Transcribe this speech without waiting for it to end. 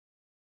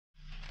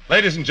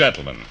Ladies and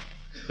gentlemen,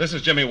 this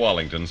is Jimmy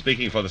Wallington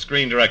speaking for the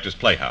Screen Directors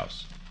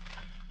Playhouse.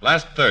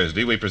 Last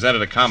Thursday, we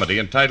presented a comedy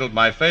entitled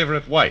My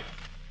Favorite Wife.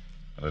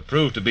 And it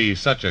proved to be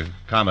such a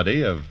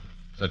comedy of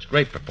such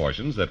great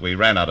proportions that we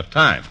ran out of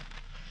time.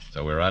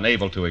 So we were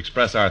unable to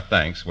express our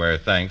thanks where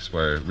thanks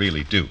were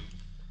really due.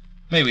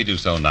 May we do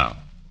so now.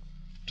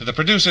 To the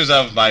producers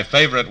of My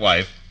Favorite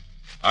Wife,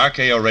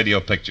 RKO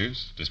Radio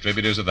Pictures,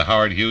 distributors of the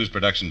Howard Hughes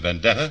production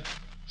Vendetta,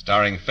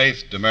 starring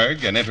Faith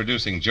DeMerg and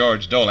introducing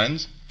George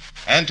Dolens,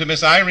 and to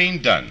Miss Irene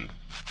Dunn,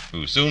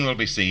 who soon will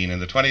be seen in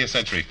the 20th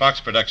Century Fox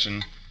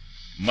production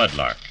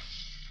Mudlark.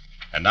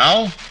 And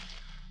now,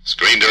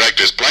 Screen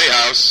Directors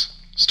Playhouse,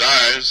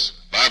 stars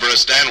Barbara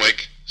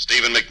Stanwyck,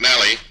 Stephen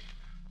McNally,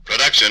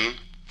 production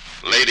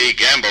Lady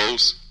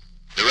Gambles,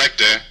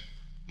 director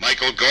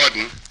Michael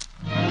Gordon.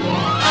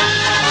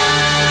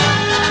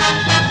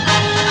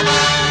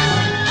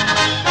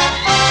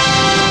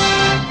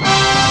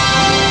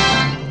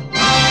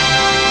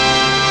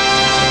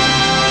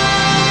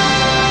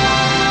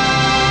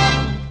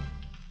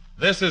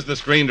 This is the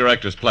Screen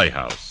Directors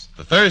Playhouse,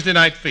 the Thursday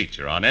night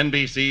feature on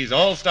NBC's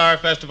All-Star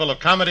Festival of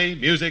Comedy,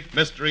 Music,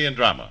 Mystery, and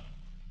Drama.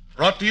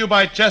 Brought to you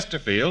by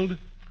Chesterfield,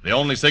 the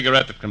only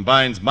cigarette that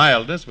combines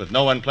mildness with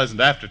no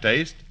unpleasant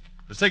aftertaste,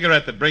 the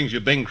cigarette that brings you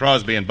Bing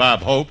Crosby and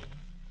Bob Hope,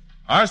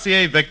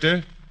 RCA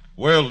Victor,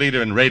 world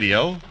leader in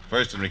radio,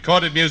 first in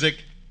recorded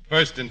music,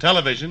 first in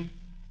television,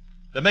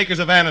 the makers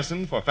of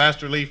Anacin for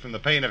fast relief from the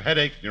pain of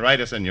headache,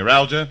 neuritis, and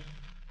neuralgia,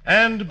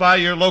 and by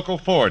your local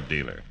Ford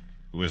dealer,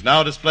 who is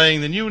now displaying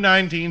the new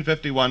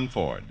 1951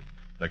 Ford,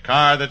 the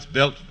car that's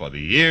built for the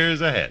years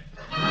ahead.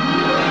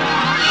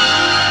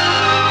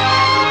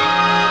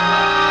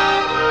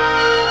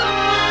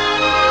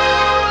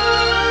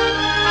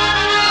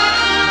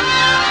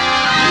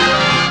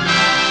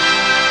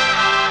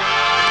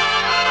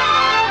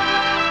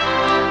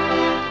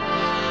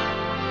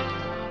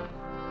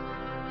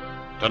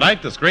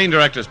 Tonight, the Screen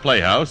Directors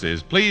Playhouse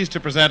is pleased to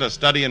present a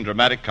study in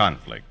dramatic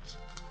conflicts.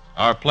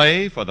 Our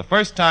play, for the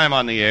first time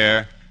on the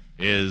air,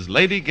 is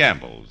Lady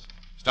Gambles,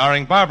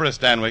 starring Barbara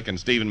Stanwyck and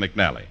Stephen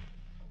McNally.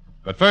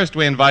 But first,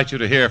 we invite you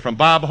to hear from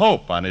Bob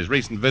Hope on his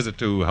recent visit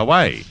to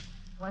Hawaii.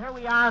 Well, here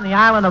we are on the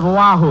island of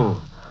Oahu.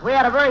 We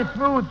had a very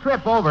smooth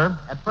trip over.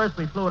 At first,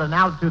 we flew at an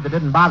altitude that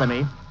didn't bother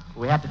me.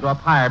 We had to go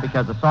up higher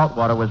because the salt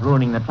water was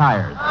ruining the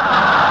tires.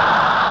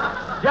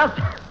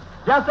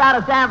 Just out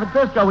of San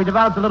Francisco, we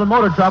developed a little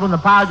motor trouble, and the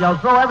pilot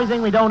yelled, "Throw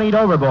everything we don't eat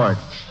overboard."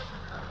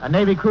 A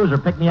Navy cruiser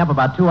picked me up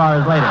about 2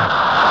 hours later.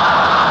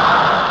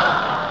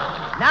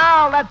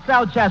 Now, let's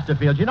sell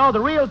Chesterfield. You know, the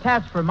real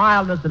test for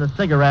mildness in a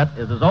cigarette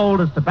is as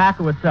old as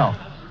tobacco itself.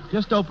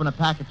 Just open a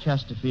pack of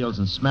Chesterfields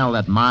and smell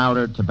that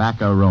milder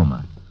tobacco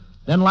aroma.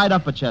 Then light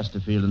up a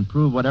Chesterfield and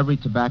prove what every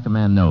tobacco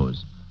man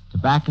knows.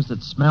 Tobaccos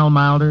that smell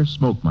milder,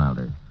 smoke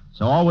milder.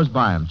 So always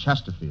buy them.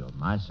 Chesterfield,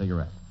 my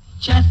cigarette.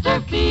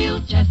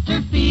 Chesterfield,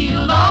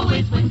 Chesterfield,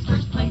 always wins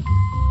first place.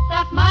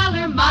 That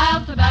milder,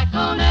 mild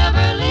tobacco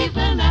never leaves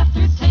an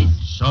aftertaste.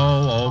 So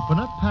open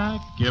a pack,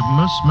 give 'em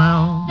a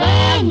smell.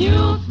 Then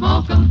you'll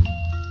smoke 'em.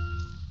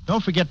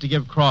 Don't forget to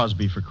give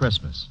Crosby for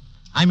Christmas.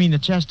 I mean the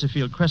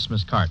Chesterfield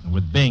Christmas carton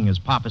with Bing as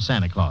Papa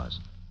Santa Claus.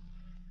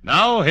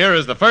 Now, here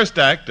is the first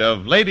act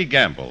of Lady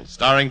Gambles,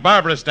 starring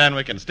Barbara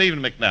Stanwyck and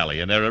Stephen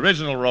McNally in their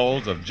original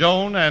roles of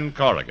Joan and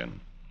Corrigan.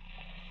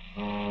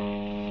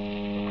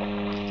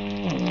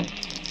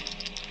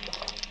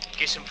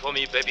 Kiss him for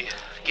me, baby.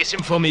 Kiss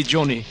him for me,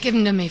 Joni. Give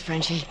him to me,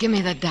 Frenchie. Give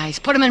me the dice.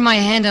 Put him in my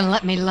hand and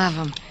let me love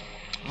him.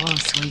 Oh,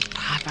 sweet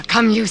Papa.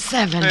 Come, you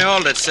seven. Hey,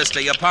 hold it,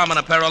 sister. You're palming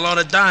a pair of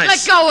loaded dice.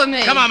 Let go of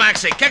me. Come on,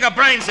 Maxie. Kick her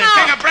brains in. No.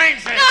 Kick her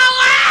brains in. No!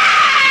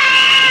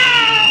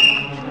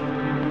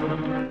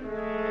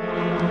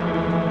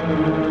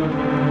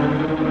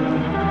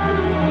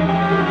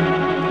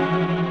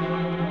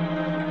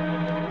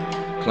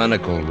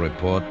 Clinical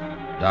report,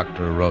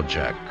 Dr.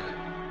 Rojak.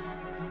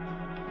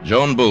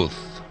 Joan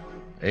Booth,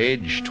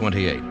 age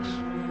 28.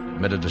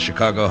 Admitted to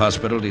Chicago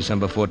Hospital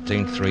December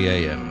 14th, 3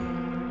 a.m.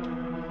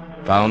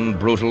 Found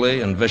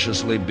brutally and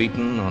viciously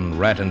beaten on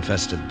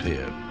rat-infested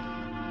pier.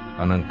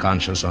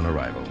 Unconscious on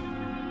arrival.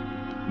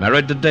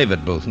 Married to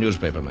David Booth,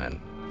 newspaperman.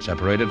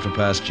 Separated for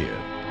past year.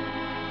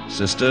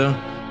 Sister,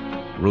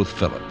 Ruth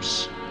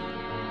Phillips.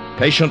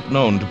 Patient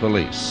known to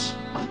police.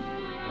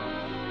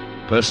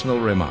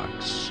 Personal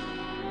remarks.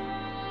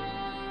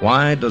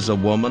 Why does a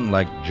woman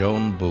like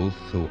Joan Booth,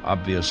 who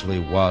obviously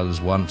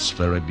was once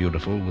very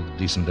beautiful with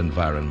decent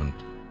environment,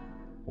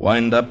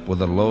 wind up with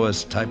the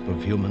lowest type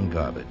of human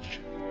garbage?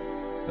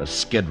 A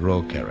Skid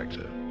Row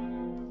character.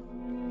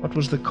 What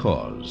was the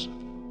cause?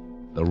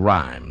 The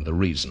rhyme, the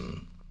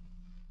reason?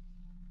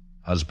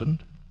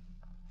 Husband?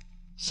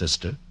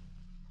 Sister?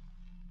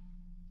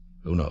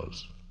 Who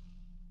knows?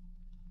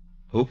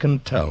 Who can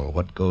tell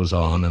what goes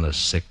on in a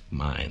sick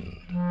mind?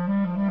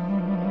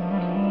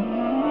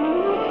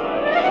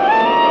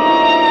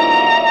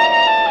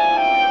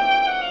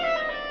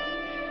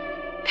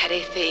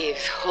 Petty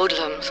thieves,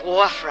 hoodlums,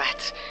 wharf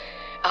rats.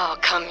 Oh,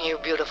 come, you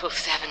beautiful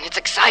seven. It's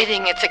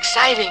exciting, it's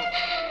exciting.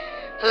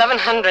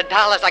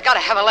 $1,100. I gotta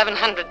have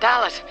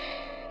 $1,100.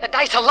 The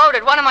dice are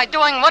loaded. What am I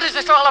doing? What is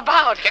this all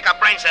about? Kick her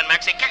brains in,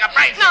 Maxie. Kick her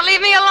brains in. No,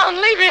 leave me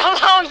alone. Leave me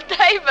alone.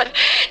 David.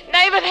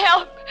 David,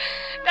 help.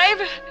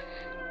 David.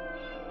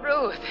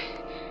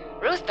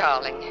 Ruth,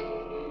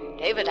 darling.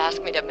 David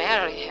asked me to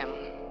marry him.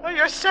 Oh,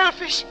 you're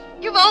selfish.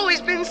 You've always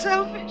been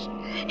selfish.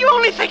 You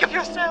only think of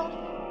yourself.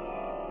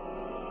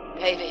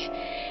 Davy,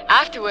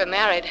 after we're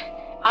married,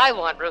 I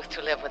want Ruth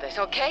to live with us,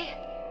 okay?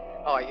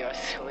 Oh, you're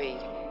sweet.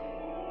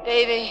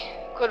 Davy,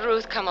 could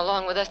Ruth come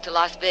along with us to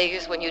Las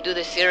Vegas when you do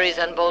the series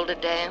on Boulder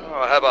Dam?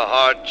 Oh, have a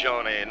heart,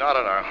 Joni. Not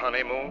on our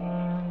honeymoon.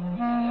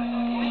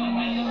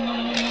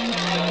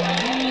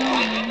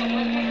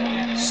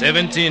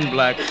 17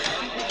 black.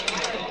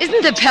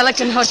 Isn't the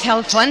Pelican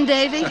Hotel fun,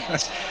 Davy?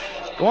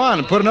 Go on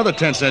and put another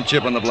 10-cent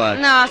chip on the black.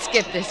 No, I'll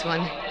skip this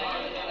one.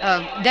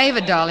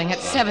 David, darling,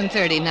 it's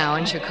 7:30 now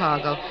in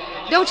Chicago.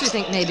 Don't you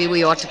think maybe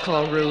we ought to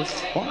call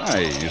Ruth?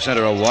 Why? You sent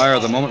her a wire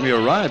the moment we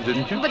arrived,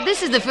 didn't you? But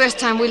this is the first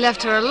time we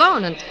left her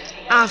alone, and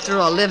after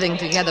all, living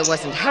together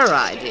wasn't her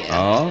idea.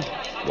 Oh,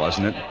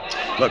 wasn't it?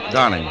 Look,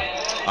 darling,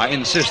 I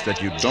insist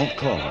that you don't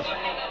call her.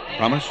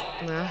 Promise?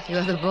 Well,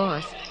 you're the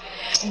boss.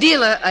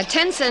 Dealer, a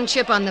 10-cent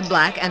chip on the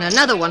black and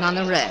another one on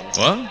the red.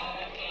 What?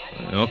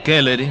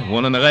 Okay, lady.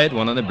 One on the red,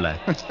 one on the black.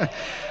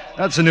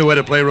 That's a new way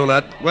to play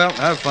roulette. Well,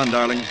 have fun,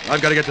 darling.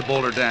 I've got to get to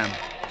Boulder Dam.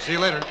 See you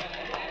later.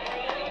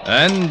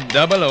 And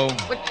double O.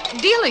 But,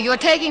 dealer, you're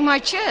taking my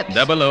chips.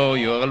 Double O,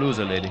 you're a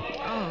loser, lady.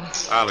 Oh.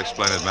 I'll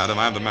explain it, madam.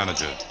 I'm the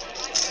manager.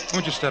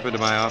 Won't you step into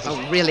my office?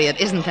 Oh, really,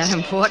 it isn't that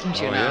important,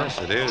 you know. Yes,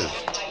 it is.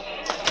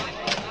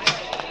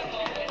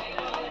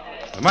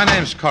 My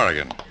name's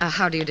Corrigan.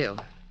 How do you do?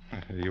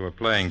 You were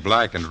playing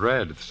black and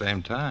red at the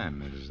same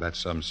time. Is that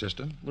some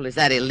system? Well, is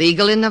that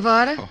illegal in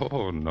Nevada?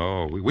 Oh,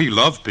 no. We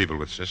love people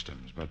with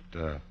systems, but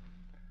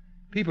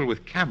people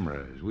with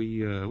cameras,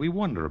 we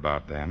wonder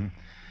about them.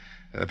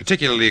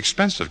 Particularly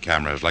expensive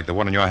cameras like the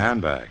one in your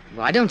handbag.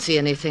 Well, I don't see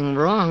anything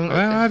wrong.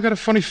 Well, I've got a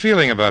funny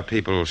feeling about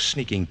people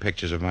sneaking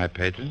pictures of my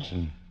patrons,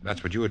 and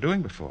that's what you were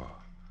doing before.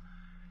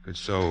 Could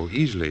so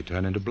easily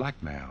turn into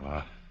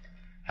blackmail.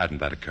 Hadn't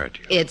that occurred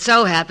to you? It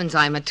so happens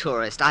I'm a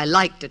tourist. I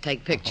like to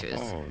take pictures.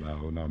 Oh,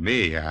 no,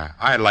 me.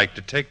 I like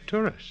to take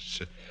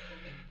tourists.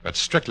 But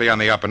strictly on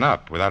the up and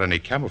up, without any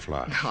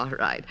camouflage. All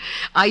right.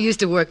 I used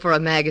to work for a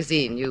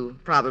magazine. You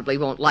probably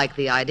won't like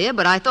the idea,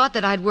 but I thought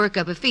that I'd work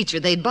up a feature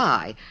they'd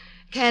buy.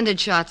 Candid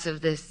shots of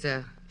this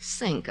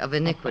sink of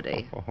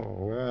iniquity. Oh,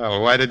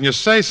 well, why didn't you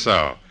say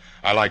so?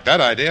 I like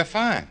that idea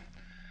fine.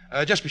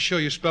 Just be sure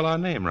you spell our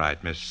name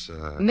right, Miss...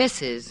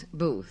 Mrs.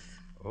 Booth.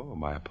 Oh,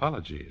 my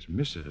apologies,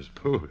 Mrs.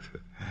 Booth.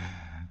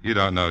 You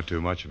don't know too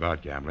much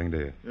about gambling, do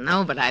you?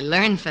 No, but I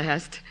learned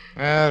fast.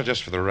 Well,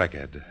 just for the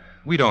record,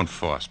 we don't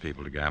force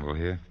people to gamble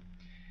here.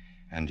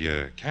 And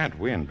you can't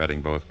win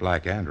betting both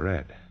black and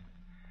red.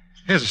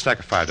 Here's a stack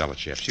of $5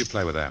 chips. You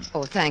play with them.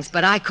 Oh, thanks,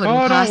 but I couldn't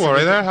Oh, possibly... don't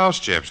worry. They're house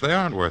chips. They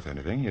aren't worth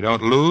anything. You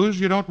don't lose,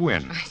 you don't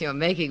win. You're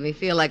making me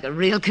feel like a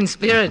real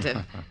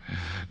conspirator.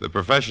 The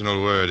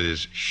professional word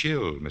is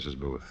shill, Mrs.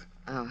 Booth.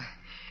 Oh,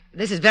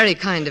 this is very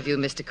kind of you,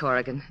 Mr.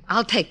 Corrigan.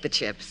 I'll take the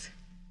chips.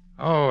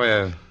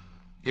 Oh,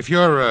 if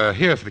you're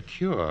here for the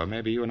cure,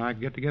 maybe you and I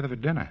can get together for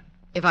dinner.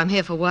 If I'm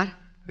here for what?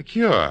 The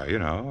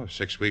cure,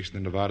 6 weeks in the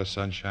Nevada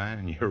sunshine,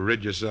 and you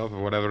rid yourself of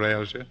whatever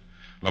ails you.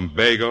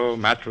 Lumbago,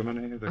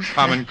 matrimony, the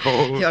common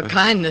cold. Your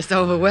kindness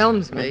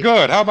overwhelms me.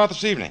 Good. How about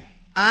this evening?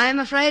 I'm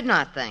afraid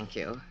not, thank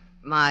you.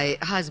 My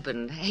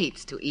husband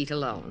hates to eat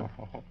alone.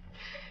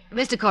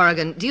 Mr.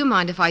 Corrigan, do you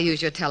mind if I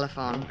use your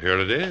telephone? Here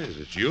it is.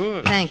 It's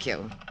yours. Thank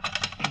you.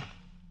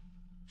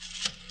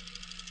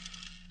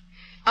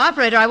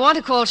 Operator, I want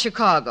to call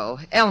Chicago.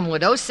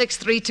 Elmwood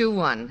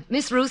 06321.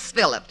 Miss Ruth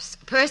Phillips.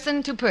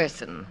 Person to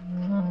person.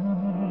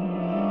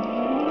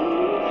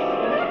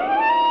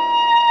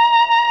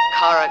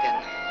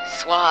 Corrigan.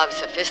 Suave,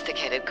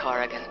 sophisticated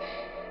Corrigan.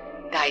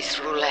 Dice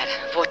roulette.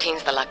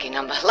 14's the lucky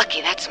number.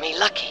 Lucky, that's me,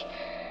 lucky.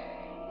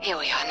 Here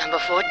we are, number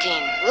 14.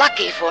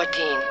 Lucky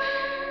 14.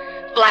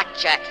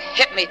 Blackjack.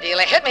 Hit me,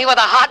 dealer. Hit me with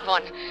a hot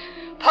one.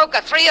 Poker,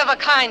 3 of a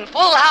kind.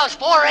 Full house,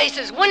 4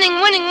 aces. Winning,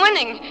 winning,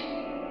 winning.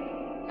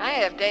 I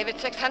have David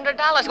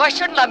 $600. Why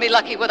shouldn't I be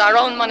lucky with our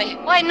own money?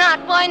 Why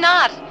not? Why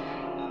not?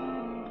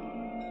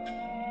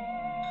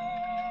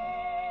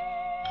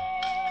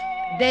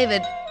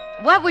 David,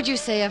 what would you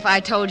say if I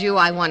told you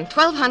I won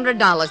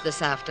 $1,200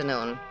 this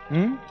afternoon?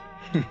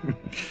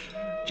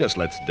 Just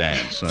let's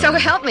dance. So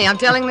help me, I'm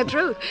telling the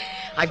truth.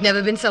 I've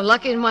never been so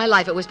lucky in my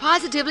life. It was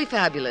positively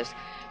fabulous.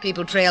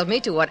 People trailed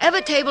me to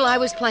whatever table I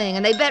was playing,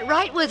 and they bet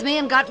right with me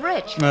and got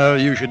rich.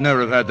 You should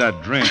never have had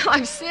that drink.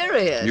 I'm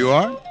serious. You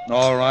are?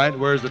 All right.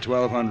 Where's the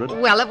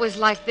 $1,200? Well, it was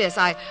like this.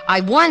 I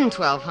won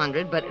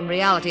 $1,200, but in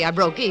reality, I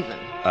broke even.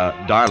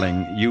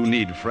 Darling, you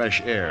need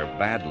fresh air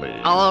badly.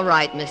 All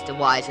right, Mr.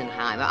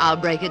 Weisenheimer. I'll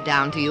break it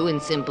down to you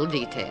in simple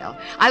detail.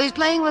 I was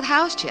playing with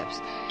house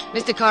chips.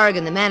 Mr.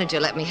 Corrigan, the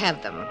manager, let me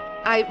have them.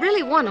 I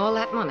really won all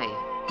that money.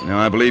 No,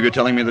 I believe you're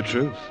telling me the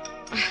truth.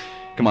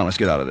 Come on, let's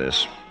get out of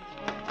this.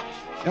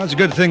 It's a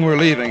good thing we're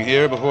leaving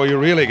here before you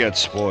really get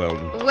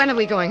spoiled. When are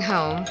we going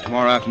home?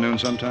 Tomorrow afternoon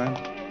sometime?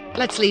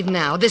 Let's leave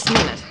now, this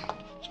minute.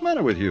 the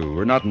matter with you?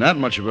 We're not in that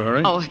much of a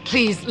hurry. Oh,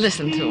 please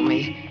listen to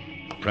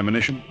me.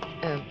 Premonition?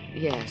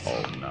 Yes.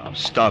 Oh, now,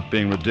 stop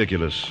being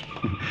ridiculous.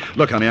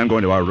 Look, honey, I'm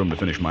going to our room to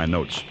finish my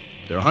notes.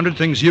 There are 100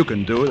 things you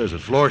can do. There's a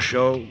floor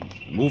show,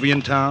 a movie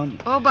in town.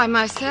 All by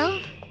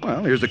myself?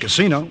 Well, here's the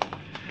casino.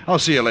 I'll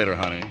see you later,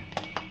 honey.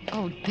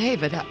 Oh,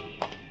 David,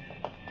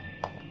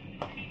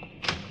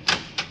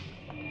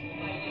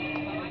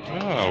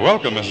 Oh,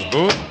 welcome, Mrs.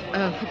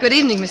 Booth. good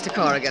evening, Mr.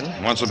 Corrigan.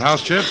 Want some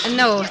house chips?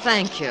 No,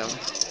 thank you.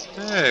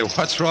 Hey,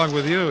 what's wrong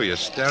with you? You're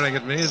staring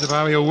at me as if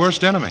I were your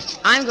worst enemy.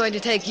 I'm going to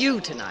take you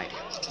tonight.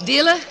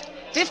 Dealer,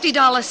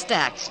 $50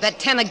 stack. Bet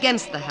 10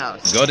 against the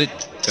house. Got it.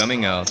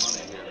 Coming out.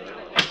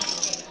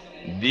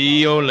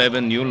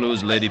 D11, you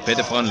lose, lady. Pay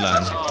the front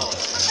line.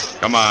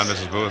 Come on,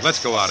 Mrs. Booth.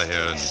 Let's go out of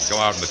here and go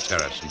out on the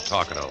terrace and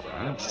talk it over,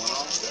 huh?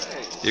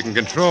 You can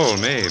control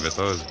me, but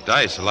those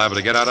dice are liable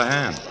to get out of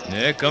hand.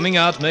 Yeah, coming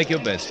out. Make your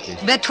bets,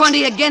 please. Bet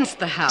 20 against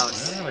the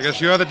house. Well, I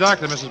guess you're the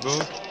doctor, Mrs.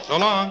 Booth. So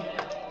long.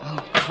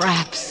 Oh,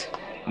 craps.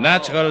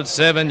 Natural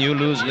 7, you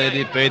lose,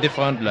 lady. Pay the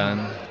front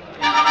line.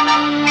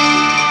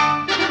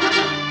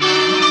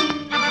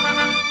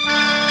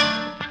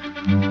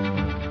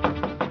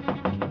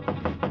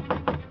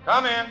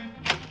 Come in.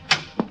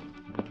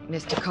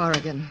 Mr.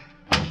 Corrigan.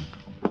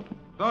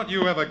 Don't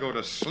you ever go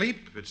to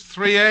sleep? It's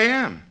 3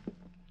 a.m.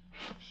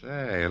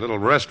 Say, a little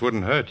rest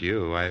wouldn't hurt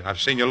you. I've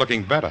seen you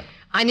looking better.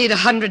 I need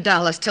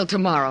 $100 till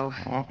tomorrow.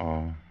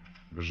 Uh-oh.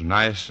 It was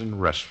nice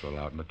and restful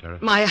out in the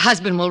terrace. My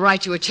husband will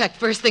write you a check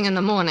first thing in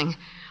the morning.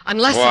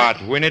 Unless...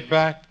 What, win it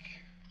back?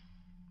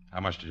 How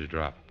much did you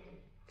drop?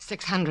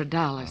 $600.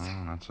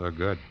 Oh, not so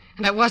good.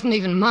 And that wasn't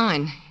even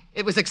mine.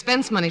 It was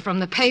expense money from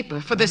the paper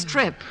for this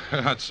trip.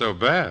 Not so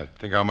bad.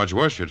 Think how much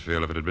worse you'd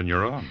feel if it had been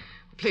your own.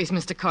 Please,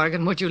 Mr.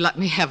 Corrigan, would you let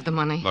me have the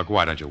money? Look,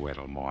 why don't you wait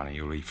till morning?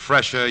 You'll be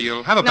fresher.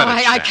 You'll have a No,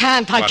 better chance. I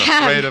can't. I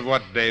can't. Afraid of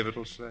what David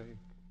will say?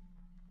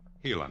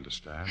 He'll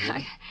understand.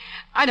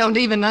 I don't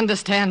even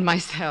understand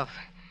myself.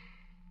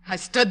 I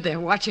stood there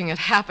watching it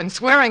happen,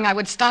 swearing I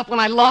would stop when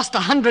I lost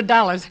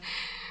 $100.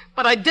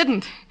 But I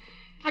didn't.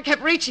 I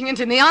kept reaching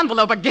into the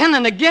envelope again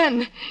and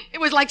again. It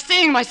was like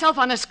seeing myself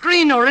on a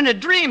screen or in a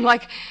dream,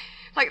 like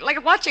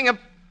watching a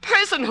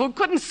person who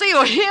couldn't see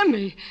or hear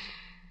me.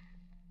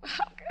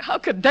 How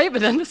could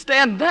David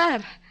understand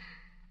that?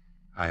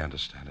 I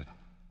understand it.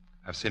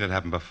 I've seen it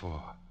happen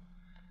before.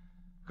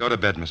 Go to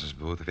bed, Mrs.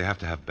 Booth. If you have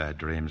to have bad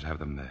dreams, have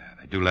them there.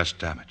 They do less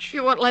damage.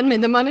 You won't lend me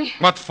the money?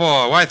 What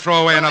for? Why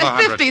throw away another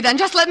 100? 50, then.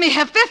 Just let me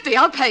have 50.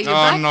 I'll pay you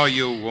back. No,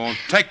 you won't.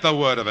 Take the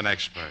word of an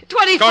expert.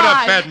 25. Go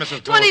to bed, Mrs.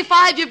 Booth.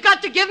 25. You've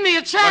got to give me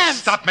a chance.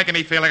 Look, stop making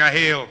me feel like a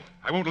heel.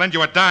 I won't lend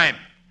you a dime.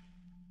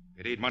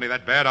 If you need money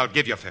that bad, I'll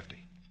give you 50.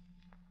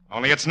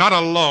 Only it's not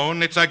a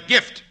loan, it's a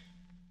gift.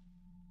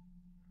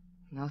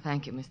 No,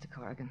 thank you, Mr.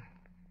 Corrigan.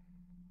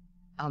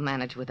 I'll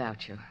manage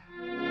without you.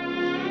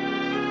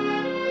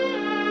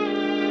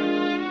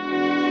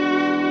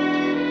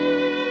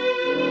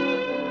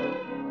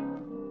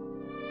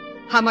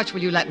 How much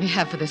will you let me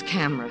have for this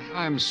camera?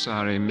 I'm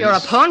sorry, miss. You're a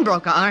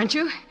pawnbroker, aren't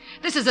you?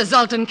 This is a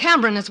Zoltan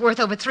camera, and it's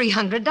worth over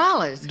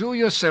 $300. Do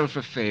yourself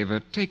a favor.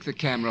 Take the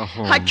camera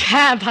home. I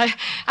can't.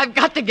 I've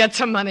got to get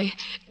some money.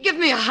 Give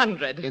me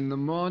 100. In the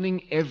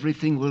morning,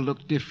 everything will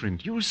look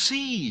different. You'll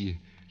see.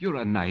 You're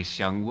a nice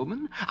young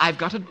woman. I've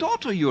got a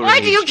daughter your Why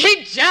age. do you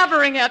keep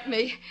jabbering at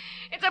me?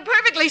 It's a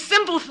perfectly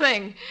simple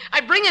thing.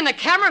 I bring in a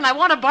camera and I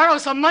want to borrow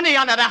some money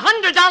on it.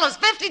 $100, $50,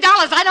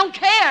 I don't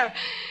care.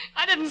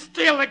 I didn't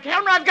steal the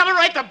camera. I've got a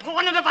right to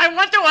pawn it if I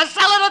want to, or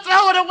sell it or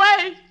throw it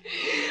away.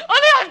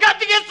 Only I've got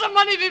to get some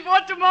money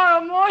before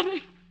tomorrow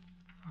morning.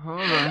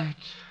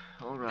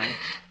 All right.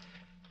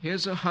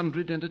 Here's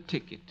 100 and a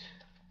ticket.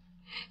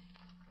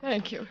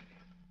 Thank you.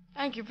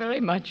 Thank you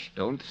very much.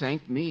 Don't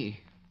thank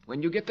me.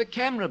 When you get the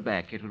camera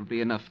back, it will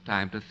be enough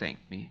time to thank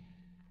me.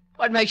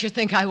 What makes you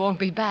think I won't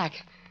be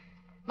back?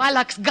 My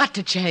luck's got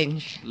to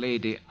change.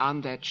 Lady,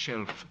 on that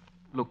shelf,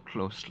 look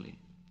closely.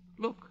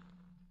 Look.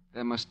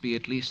 There must be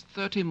at least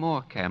 30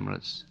 more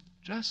cameras,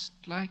 just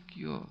like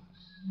yours.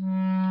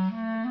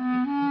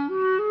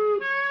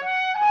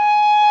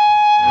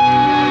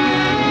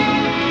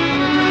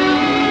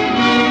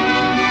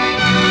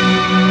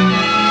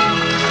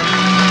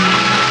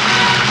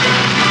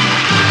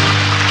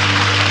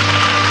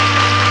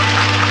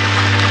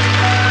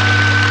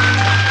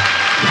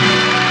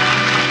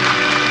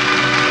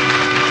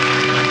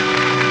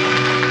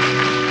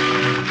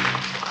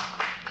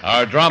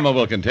 Our drama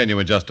will continue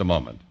in just a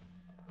moment.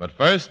 But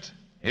first,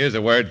 here's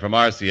a word from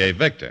RCA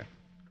Victor.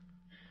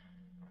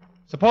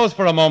 Suppose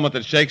for a moment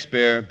that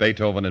Shakespeare,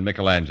 Beethoven, and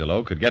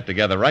Michelangelo could get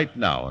together right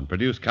now and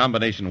produce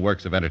combination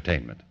works of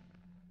entertainment.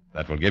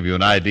 That will give you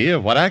an idea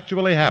of what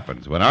actually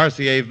happens when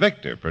RCA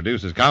Victor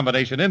produces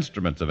combination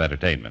instruments of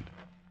entertainment.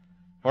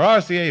 For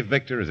RCA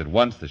Victor is at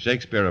once the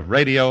Shakespeare of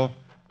radio,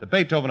 the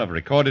Beethoven of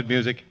recorded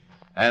music,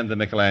 and the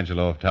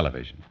Michelangelo of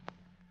television.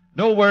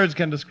 No words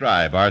can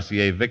describe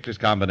RCA Victor's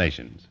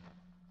combinations.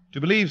 To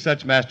believe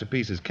such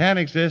masterpieces can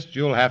exist,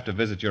 you'll have to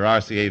visit your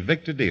RCA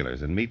Victor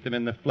dealers and meet them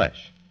in the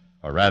flesh,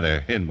 or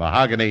rather, in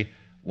mahogany,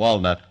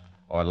 walnut,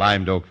 or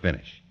limed oak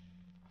finish.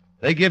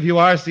 They give you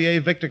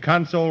RCA Victor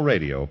console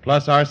radio,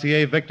 plus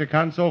RCA Victor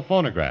console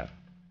phonograph,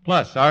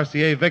 plus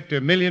RCA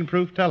Victor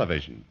million-proof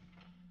television,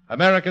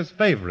 America's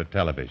favorite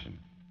television,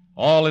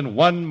 all in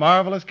one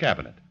marvelous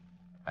cabinet,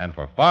 and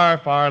for far,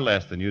 far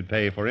less than you'd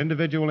pay for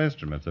individual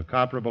instruments of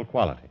comparable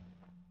quality.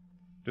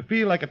 To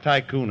feel like a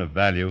tycoon of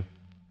value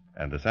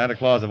and the Santa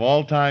Claus of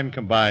all time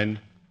combined,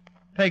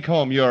 take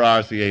home your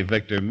RCA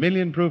Victor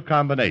million-proof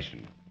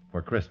combination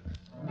for Christmas.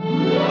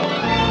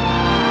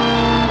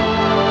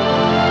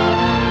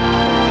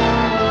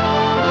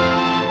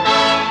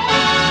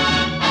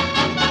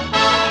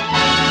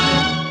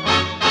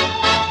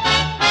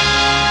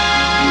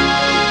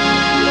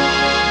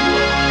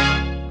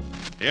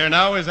 Here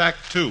now is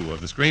Act Two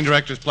of the Screen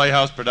Directors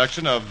Playhouse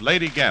production of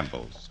Lady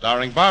Gambles,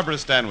 starring Barbara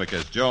Stanwyck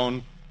as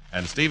Joan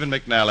and Stephen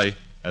McNally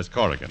as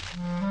Corrigan. $600.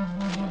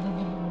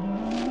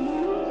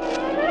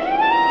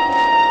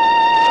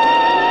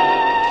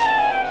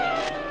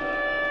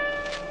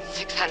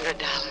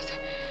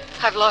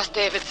 I've lost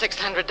David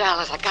 $600.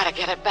 I gotta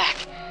get it back.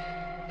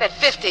 Bet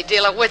 50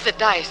 dealer with the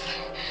dice.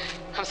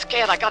 I'm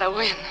scared I gotta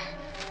win.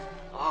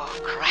 Oh,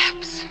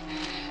 craps.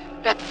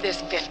 Bet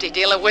this 50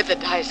 dealer with the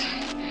dice.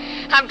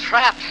 I'm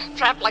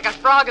trapped like a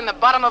frog in the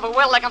bottom of a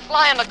well, like a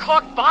fly in a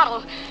corked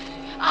bottle.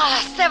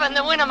 7,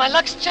 the winner, my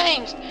luck's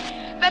changed.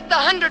 Bet the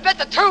 100, bet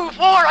the 2, 4,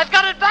 I've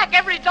got it back,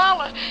 every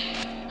dollar.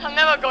 I'll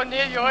never go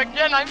near you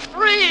again. I'm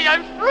free.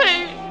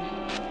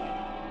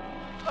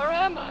 Or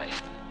am I?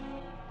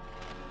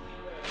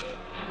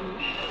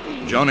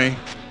 Johnny,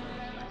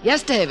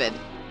 Yes, David.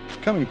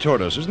 coming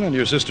toward us, isn't that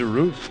your sister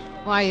Ruth?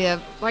 Why,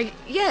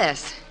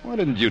 yes. Why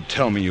didn't you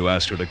tell me you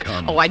asked her to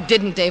come? Oh, I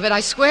didn't, David. I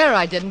swear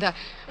I didn't.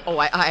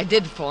 I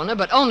did phone her,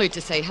 but only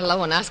to say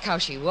hello and ask how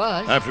she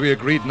was. After we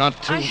agreed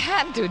not to? I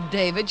had to,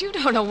 David. You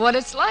don't know what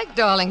it's like,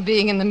 darling,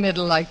 being in the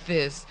middle like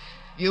this.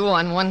 You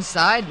on one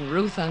side and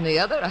Ruth on the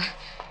other.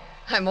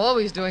 I'm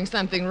always doing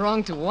something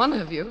wrong to one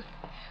of you.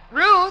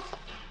 Ruth,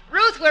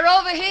 we're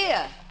over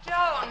here.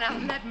 Joe, now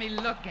let me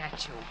look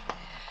at you.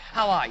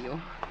 How are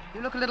you?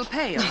 You look a little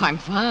pale. Oh, I'm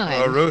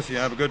fine. Oh, Ruth, you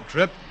have a good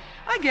trip?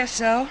 I guess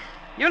so.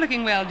 You're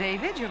looking well,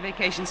 David. Your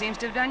vacation seems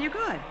to have done you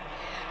good.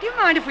 Do you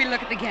mind if we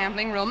look at the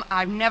gambling room?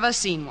 I've never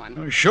seen one.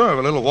 Oh, sure,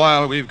 a little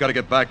while. We've got to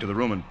get back to the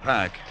room and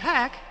pack.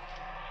 Pack?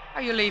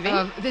 Are you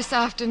leaving? This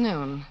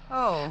afternoon.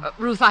 Oh.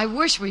 Ruth, I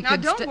wish we Now,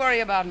 could... don't worry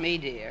about me,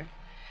 dear.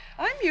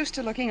 I'm used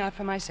to looking out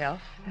for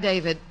myself.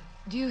 David,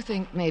 do you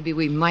think maybe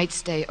we might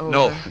stay over?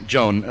 No,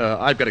 Joan,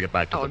 I've got to get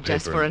back to the paper. Oh,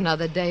 just for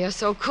another day or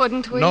so,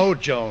 couldn't we? No,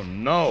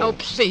 Joan, no. Oh,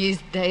 please,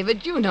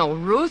 David. You know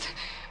Ruth.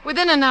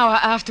 Within an hour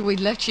after we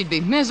left, she'd be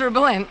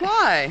miserable and...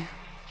 Why?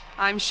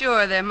 I'm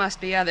sure there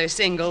must be other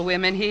single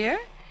women here.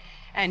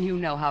 And you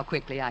know how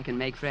quickly I can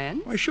make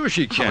friends. Why, sure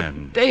she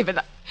can. Oh, David,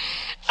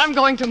 I'm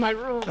going to my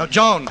room. Now,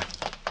 Joan!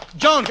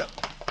 Joan!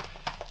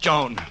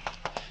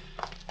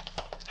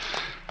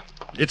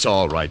 It's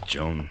all right,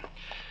 Joan.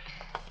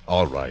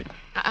 All right.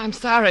 I'm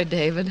sorry,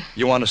 David.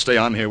 You want to stay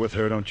on here with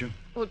her, don't you?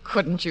 Well,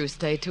 couldn't you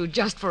stay, too,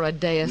 just for a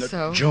day or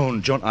so?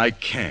 Joan, I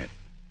can't.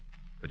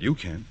 But you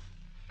can.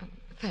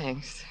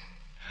 Thanks.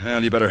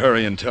 Well, you better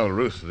hurry and tell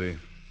Ruth the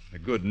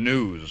good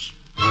news.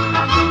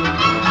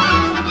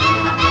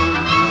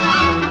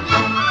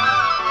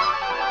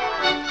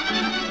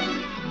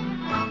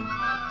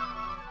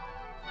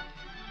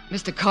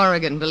 Mr.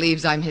 Corrigan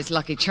believes I'm his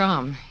lucky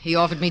charm. He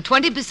offered me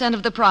 20%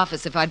 of the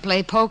profits if I'd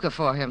play poker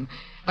for him.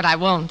 But I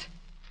won't.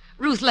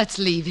 Ruth, let's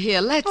leave here.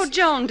 Let's... Oh,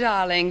 Joan,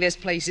 darling, this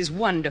place is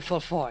wonderful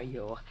for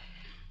you.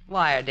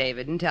 Wire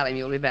David and tell him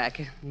you'll be back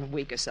in a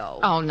week or so.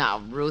 Oh, now,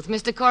 Ruth,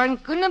 Mr. Corrigan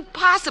couldn't have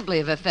possibly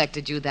have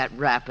affected you that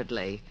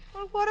rapidly.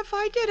 Well, what if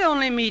I did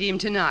only meet him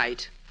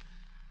tonight?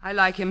 I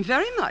like him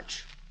very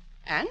much.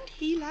 And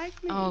he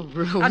liked me. Oh,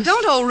 Ruth. Now,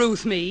 don't owe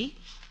Ruth me.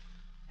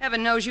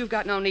 Heaven knows you've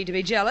got no need to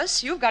be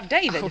jealous. You've got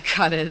David. Oh,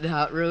 cut it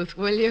out, Ruth,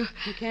 will you?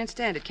 You can't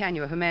stand it, can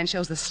you, if a man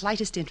shows the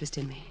slightest interest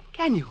in me?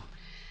 Can you?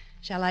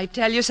 Shall I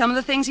tell you some of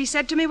the things he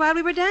said to me while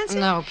we were dancing?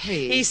 No,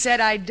 please. He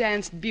said I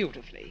danced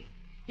beautifully.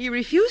 He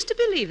refused to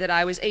believe that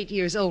I was 8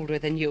 years older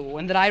than you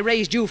and that I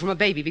raised you from a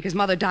baby because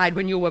Mother died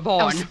when you were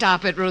born. Oh,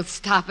 stop it, Ruth,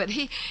 stop it.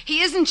 He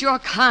isn't your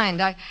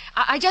kind.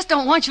 I just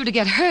don't want you to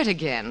get hurt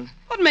again.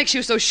 What makes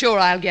you so sure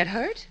I'll get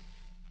hurt?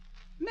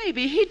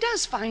 Maybe he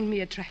does find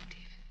me attractive.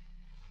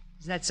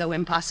 Is that so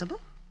impossible?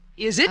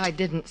 Is it? I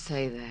didn't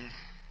say that.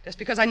 Just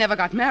because I never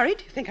got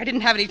married? You think I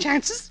didn't have any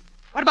chances?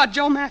 What about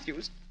Joe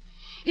Matthews?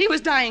 He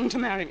was dying to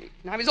marry me,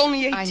 and I was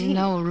only 18. I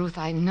know, Ruth,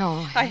 I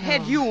know. I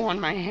had you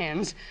on my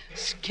hands,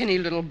 skinny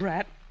little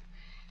brat.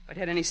 If I'd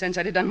had any sense,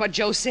 I'd have done what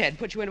Joe said,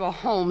 put you into a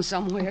home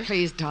somewhere. Oh,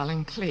 please,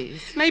 darling,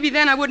 please. Maybe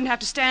then I wouldn't have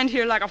to stand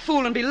here like a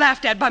fool and be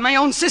laughed at by my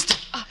own sister.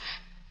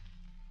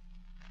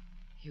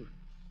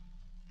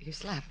 You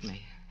slapped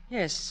me.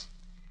 Yes,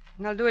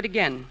 and I'll do it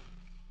again.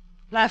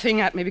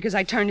 Laughing at me because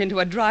I turned into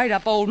a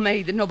dried-up old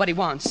maid that nobody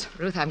wants.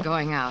 Ruth, I'm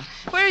going out.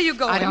 Where are you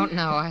going? I don't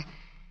know. I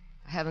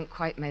haven't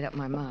quite made up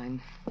my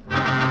mind.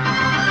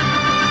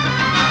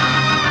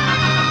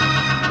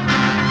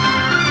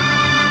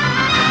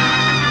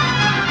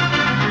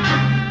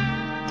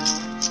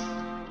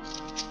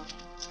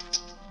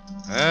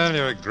 Well,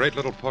 you're a great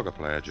little poker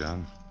player,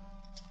 Joan.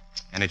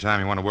 Anytime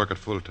you want to work it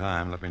full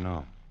time, let me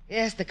know.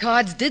 Yes, the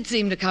cards did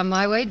seem to come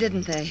my way,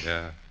 didn't they?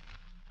 Yeah.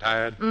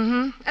 Tired?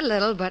 Mm-hmm. A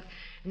little, but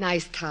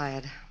nice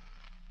tired.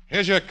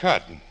 Here's your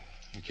cut.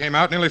 You came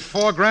out nearly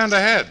 $4,000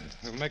 ahead.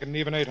 We'll make it an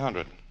even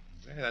 800.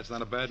 Hey, that's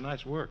not a bad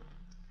night's work.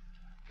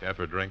 Care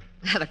for a drink?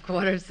 At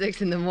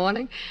 5:45 in the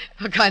morning?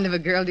 What kind of a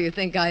girl do you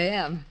think I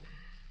am?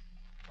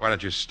 Why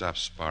don't you stop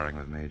sparring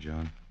with me,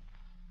 Joan?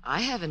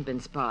 I haven't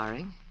been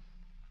sparring.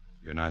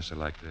 You're nicer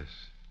like this.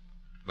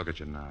 Look at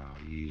you now.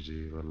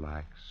 Easy,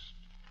 relaxed.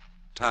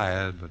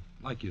 Tired, but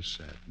like you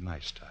said,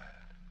 nice tired.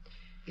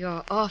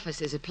 Your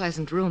office is a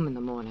pleasant room in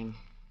the morning.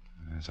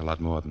 It's a lot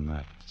more than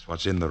that. It's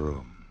what's in the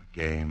room. The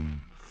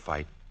game,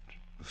 fight,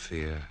 the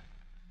fear.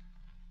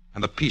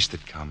 And the peace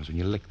that comes when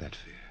you lick that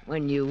fear.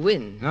 When you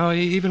win. No,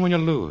 even when you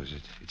lose.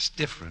 It's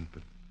different,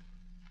 but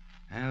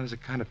there's a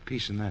kind of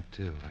peace in that,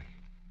 too.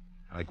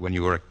 Like when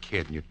you were a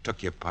kid and you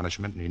took your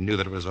punishment and you knew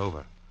that it was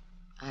over.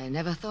 I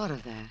never thought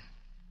of that.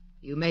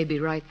 You may be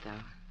right,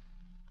 though.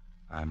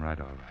 I'm right,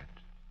 all right.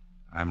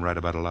 I'm right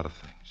about a lot of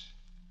things.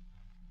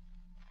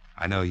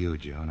 I know you,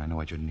 Joan. I know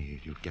what you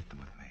need. You'll get them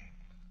with me.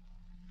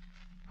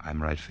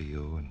 I'm right for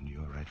you, and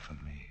you're right for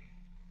me.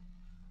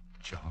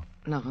 Joan?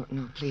 No,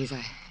 please.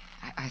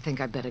 I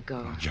think I'd better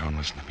go. Oh, Joan,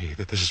 listen to me.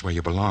 This is where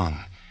you belong.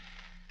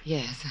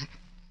 Yes.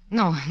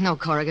 No,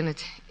 Corrigan.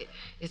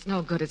 It's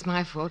no good. It's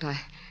my fault.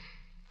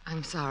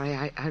 I'm sorry.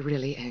 I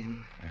really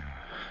am.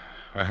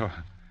 Yeah. Well,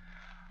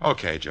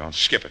 okay, Joan.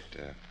 Skip it.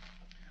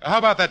 How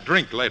about that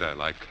drink later,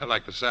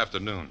 like this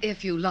afternoon?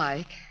 If you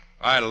like.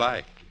 I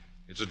like.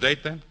 It's a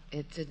date, then?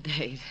 It's a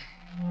date.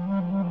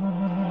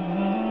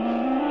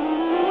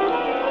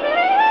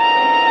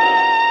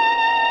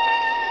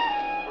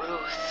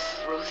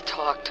 Ruth,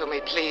 talk to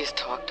me. Please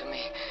talk to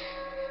me.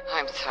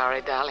 I'm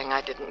sorry, darling. I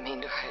didn't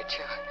mean to hurt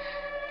you.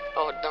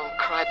 Oh, don't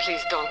cry.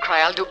 Please don't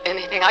cry. I'll do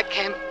anything. I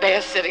can't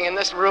bear sitting in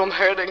this room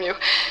hurting you.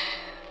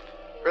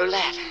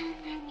 Roulette.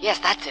 Yes,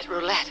 that's it,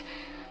 roulette.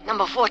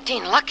 Number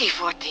 14, lucky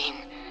 14.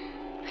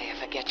 There,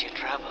 forget your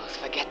troubles.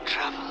 Forget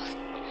troubles.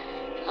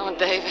 Oh,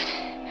 David.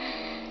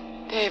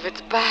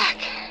 David's back.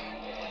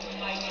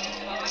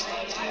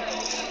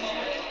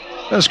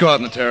 Let's go out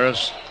on the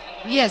terrace.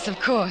 Yes, of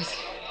course.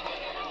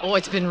 Oh,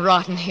 it's been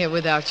rotten here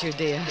without you,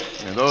 dear.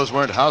 Yeah, those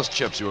weren't house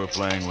chips you were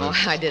playing with.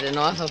 Oh, I did an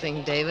awful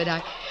thing, David.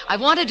 I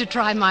wanted to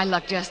try my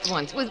luck just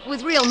once.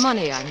 With real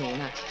money, I mean.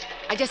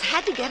 I just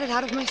had to get it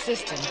out of my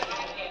system.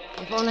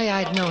 If only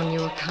I'd known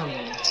you were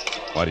coming.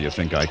 Why do you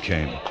think I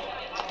came?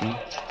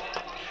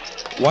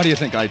 Why do you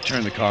think I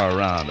turned the car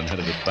around and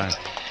headed it back?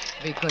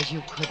 Because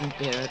you couldn't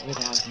bear it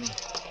without me.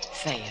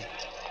 Say it.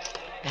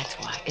 That's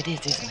why. It is,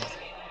 isn't it?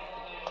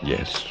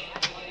 Yes.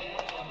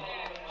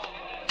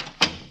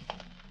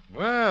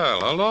 Well,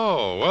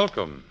 hello.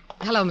 Welcome.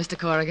 Hello, Mr.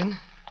 Corrigan.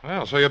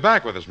 Well, so you're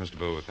back with us, Mr.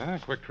 Booth, huh?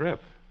 Quick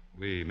trip.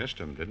 We missed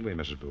him, didn't we,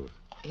 Mrs. Booth?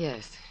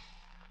 Yes.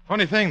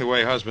 Funny thing, the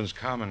way husbands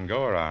come and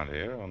go around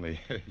here. Only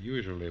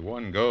usually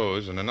one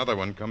goes and another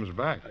one comes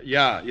back.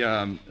 Yeah.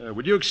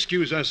 Would you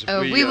excuse us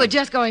if we were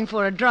just going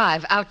for a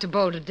drive out to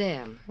Boulder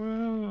Dam.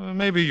 Well,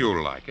 maybe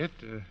you'll like it.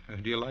 Do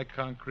you like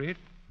concrete?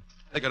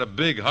 They got a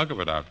big hunk of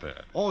it out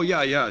there. Oh,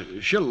 yeah.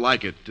 She'll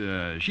like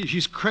it.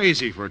 She's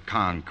crazy for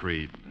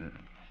concrete.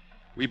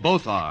 We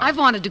both are. I've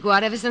wanted to go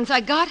out ever since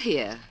I got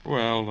here.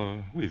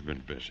 Well, we've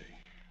been busy.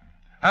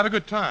 Have a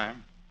good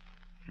time.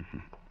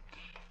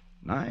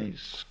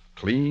 Nice,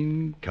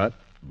 clean-cut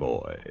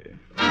boy.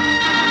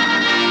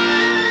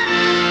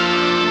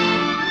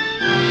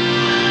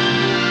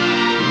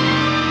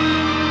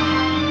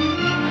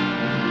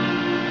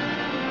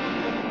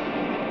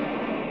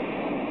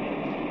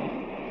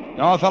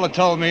 Now, a fella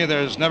told me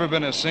there's never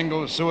been a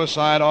single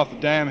suicide off the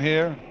dam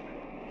here.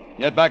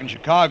 Yet back in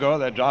Chicago,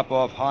 they drop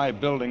off high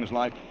buildings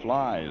like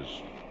flies.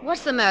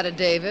 What's the matter,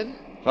 David?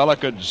 Fella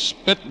could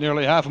spit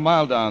nearly half a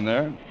mile down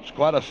there. It's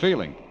quite a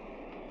feeling.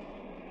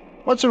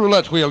 What's a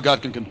roulette wheel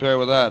got can compare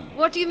with that?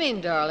 What do you mean,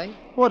 darling?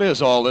 What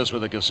is all this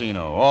with the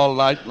casino? All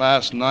night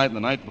last night and the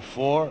night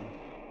before?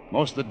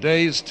 Most of the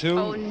days, too?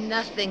 Oh,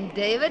 nothing,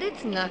 David.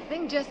 It's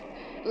nothing. Just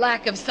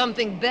lack of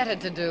something better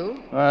to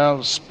do.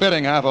 Well,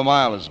 spitting half a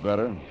mile is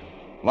better.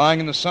 Lying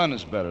in the sun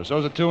is better.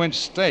 So's a 2-inch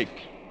steak.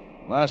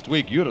 Last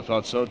week, you'd have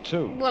thought so,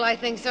 too. Well, I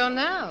think so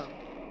now.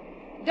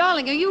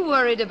 Darling, are you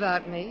worried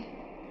about me?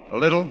 A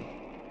little?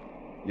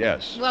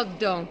 Yes. Well,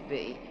 don't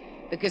be.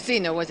 The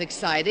casino was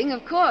exciting,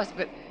 of course,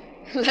 but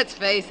let's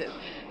face it.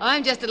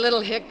 I'm just a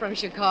little hick from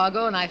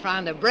Chicago, and I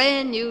found a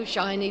brand new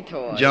shiny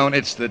toy. Joan,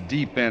 it's the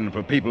deep end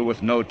for people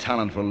with no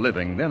talent for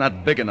living. They're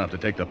not big enough to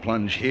take the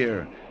plunge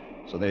here.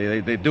 So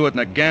they do it in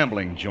the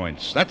gambling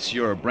joints. That's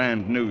your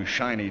brand new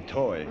shiny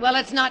toy. Well,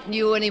 it's not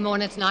new anymore,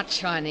 and it's not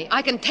shiny.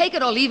 I can take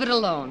it or leave it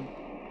alone.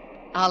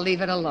 I'll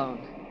leave it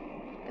alone.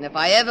 And if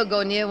I ever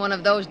go near one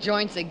of those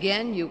joints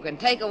again, you can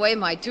take away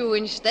my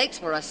 2-inch steaks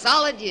for a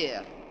solid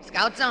year.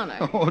 Scout's honor.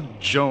 Oh,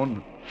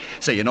 Joan.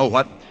 Say, you know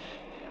what?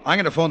 I'm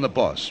going to phone the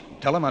boss.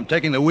 Tell him I'm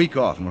taking the week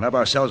off, and we'll have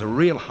ourselves a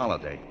real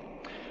holiday.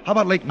 How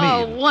about Lake Mead?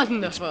 Oh,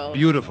 wonderful. It's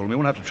beautiful. We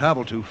won't have to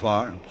travel too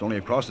far. It's only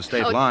across the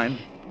state line.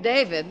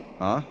 David.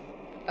 Huh?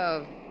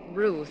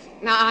 Ruth.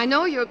 Now, I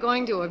know you're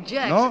going to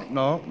object.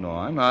 No,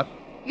 I'm not.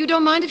 You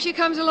don't mind if she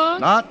comes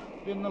along? Not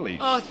in the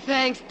least. Oh,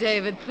 thanks,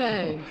 David,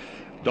 thanks.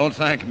 Don't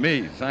thank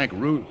me. Thank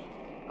Ruth.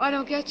 I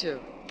don't get you.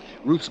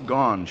 Ruth's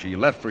gone. She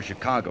left for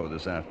Chicago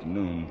this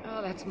afternoon.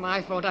 Oh, that's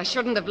my fault. I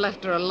shouldn't have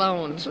left her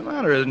alone. What's the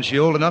matter? Isn't she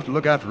old enough to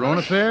look after her own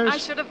affairs? I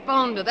should have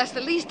phoned her. That's the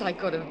least I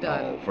could have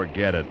done. Oh,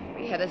 forget it.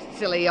 We had a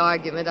silly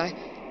argument.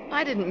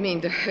 I didn't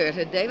mean to hurt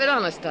her, David.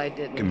 Honest, I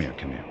didn't. Come here,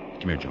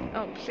 Joan.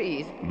 Oh,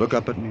 please. Look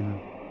up at me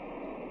now.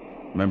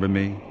 Remember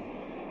me?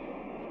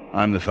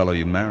 I'm the fellow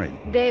you married.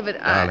 David,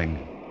 Darling,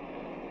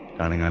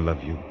 I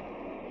love you.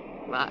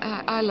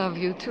 I love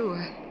you, too.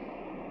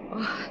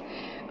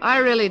 I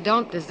really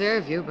don't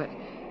deserve you, but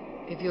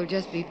if you'll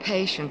just be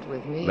patient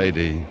with me.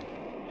 Lady,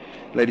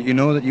 you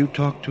know that you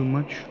talk too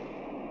much?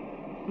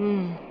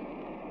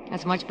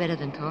 That's much better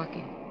than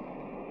talking.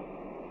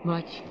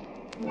 Much.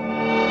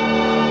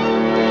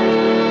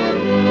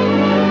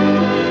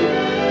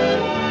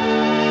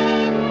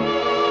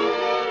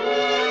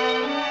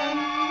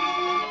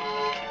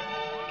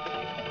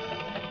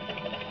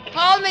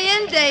 Haul me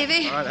in,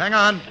 Davy. All right, hang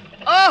on.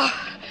 Oh,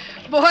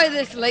 boy,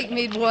 this Lake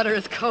Mead water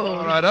is cold.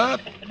 All right,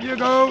 up you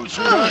go,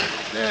 sweetheart.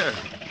 There.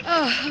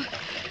 Oh,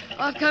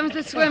 off comes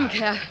the swim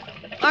cap.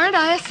 Aren't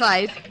I a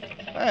sight?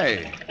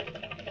 Hey,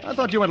 I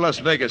thought you went to Las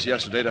Vegas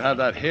yesterday to have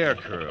that hair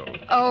curled.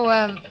 Oh,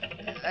 well,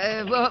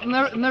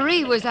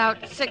 Marie was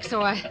out sick,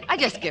 so I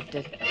just skipped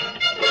it.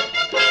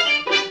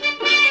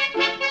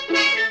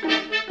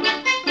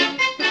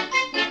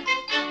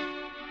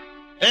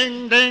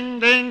 Ding, ding,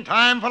 ding,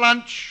 time for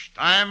lunch.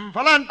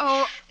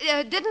 Oh,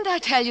 didn't I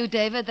tell you,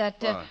 David,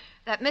 that What?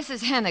 that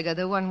Mrs. Henniger,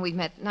 the one we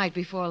met night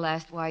before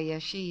last,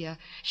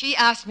 she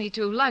asked me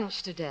to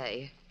lunch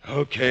today.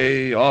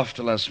 Okay, off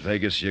to Las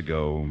Vegas you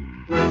go.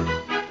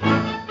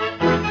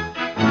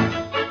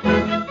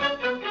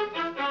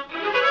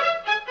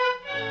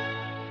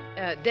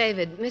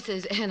 David,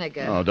 Mrs.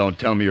 Henniger. Oh, don't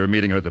tell me you're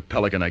meeting her at the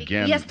Pelican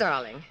again. Yes,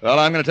 darling. Well,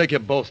 I'm going to take you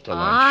both to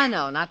lunch.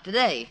 No, not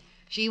today.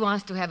 She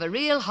wants to have a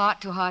real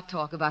heart-to-heart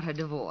talk about her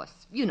divorce.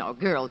 You know,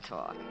 girl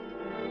talk.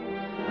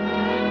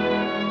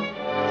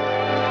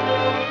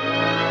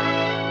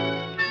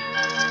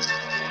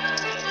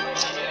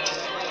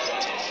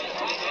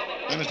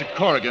 Hey, Mr.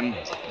 Corrigan.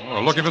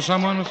 Oh, looking for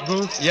someone, Mr.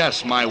 Booth?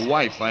 Yes, my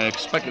wife. I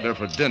expected her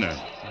for dinner.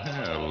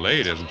 Yeah,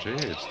 late, isn't she?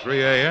 It's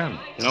 3 a.m.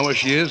 You know where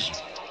she is?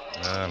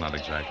 Not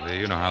exactly.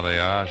 You know how they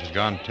are. She's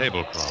gone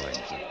table crawling.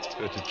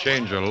 To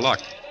change her luck.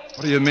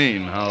 What do you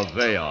mean, how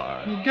they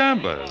are?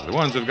 Gamblers, the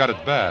ones who've got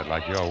it bad,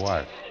 like your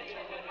wife.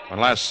 When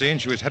last seen,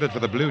 she was headed for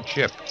the blue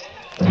chip.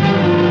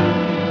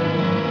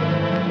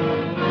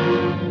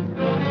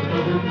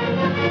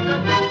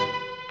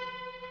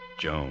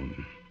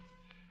 Joan,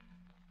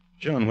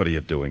 what are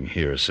you doing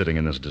here, sitting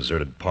in this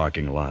deserted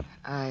parking lot?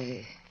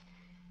 I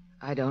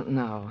don't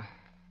know.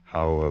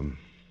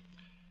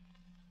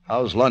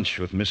 How's lunch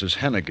with Mrs.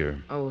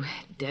 Henniger? Oh,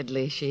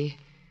 deadly. She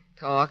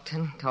talked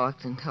and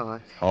talked and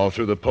talked. All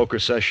through the poker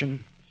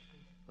session?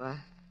 What?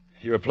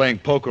 You were playing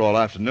poker all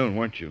afternoon,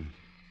 weren't you?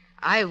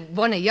 I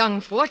won a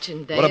young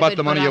fortune, David. What about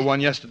the money you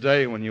won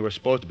yesterday when you were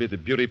supposed to be at the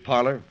beauty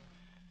parlor?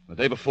 The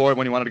day before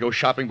when you wanted to go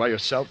shopping by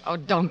yourself? Oh,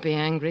 don't be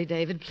angry,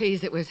 David,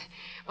 please. It was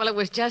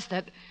just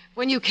that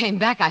when you came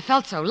back, I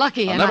felt so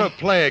lucky. I'll never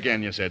play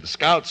again, you said.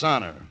 Scout's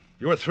honor.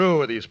 You were through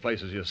with these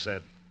places, you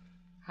said.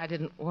 I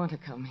didn't want to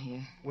come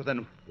here. Well,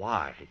 then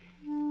why?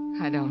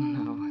 I don't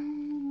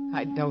know.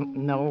 I don't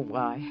know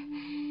why.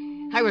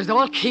 I was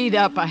all keyed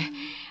up.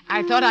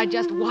 I thought I'd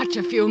just watch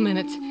a few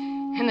minutes.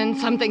 And then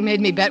something made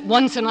me bet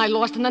once and I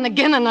lost, and then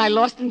again and I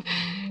lost. And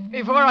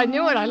before I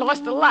knew it, I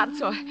lost a lot.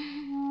 So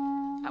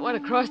I went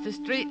across the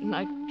street and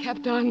I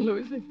kept on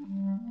losing.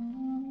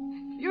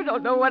 You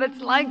don't know what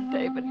it's like,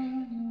 David.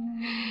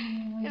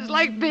 It's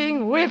like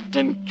being whipped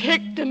and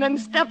kicked and then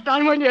stepped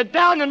on when you're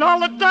down, and all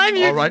the time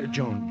you... All right,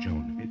 Joan,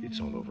 it's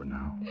all over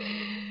now.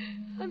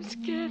 I'm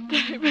scared,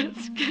 David,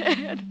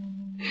 scared.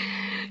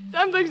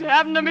 Something's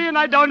happened to me and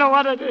I don't know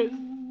what it is.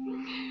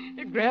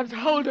 It grabs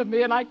hold of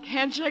me and I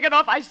can't shake it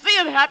off. I see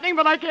it happening,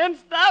 but I can't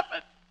stop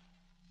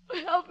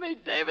it. Help me,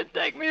 David,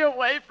 take me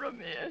away from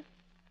here.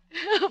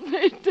 Help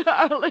me,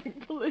 darling,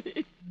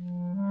 please.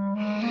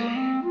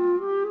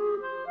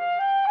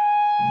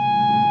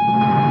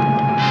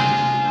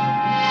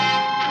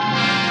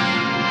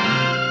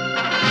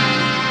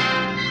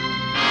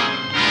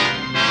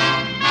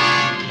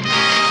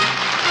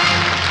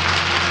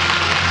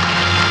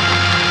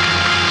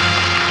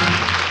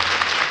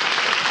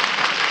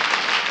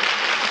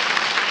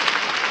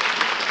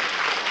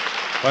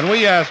 When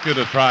we ask you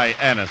to try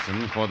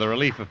Anacin for the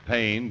relief of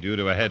pain due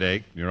to a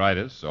headache,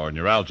 neuritis, or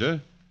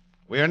neuralgia,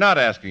 we are not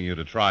asking you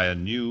to try a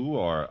new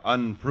or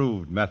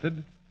unproved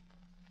method,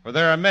 for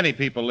there are many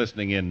people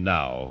listening in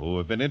now who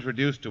have been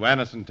introduced to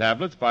Anacin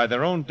tablets by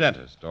their own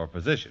dentist or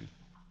physician.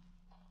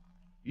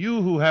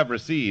 You who have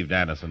received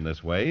Anacin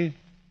this way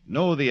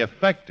know the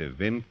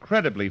effective,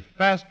 incredibly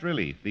fast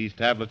relief these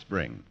tablets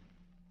bring.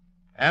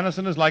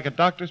 Anacin is like a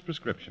doctor's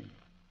prescription.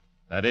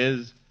 That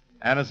is,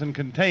 Anacin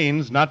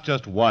contains not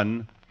just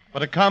one,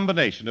 but a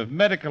combination of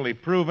medically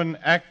proven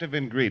active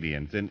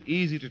ingredients in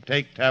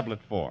easy-to-take tablet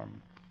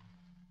form.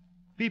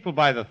 People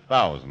by the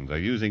thousands are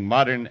using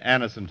modern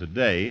Anacin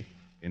today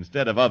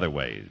instead of other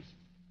ways.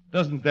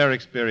 Doesn't their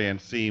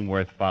experience seem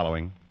worth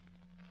following?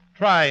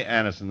 Try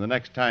Anacin the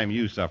next time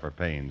you suffer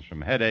pains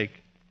from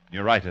headache,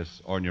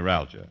 neuritis, or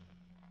neuralgia.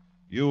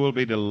 You will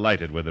be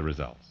delighted with the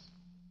results.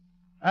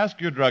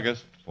 Ask your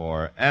druggist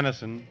for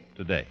Anacin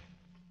today.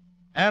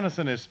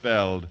 Anacin is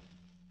spelled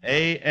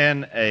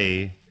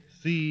Anacin.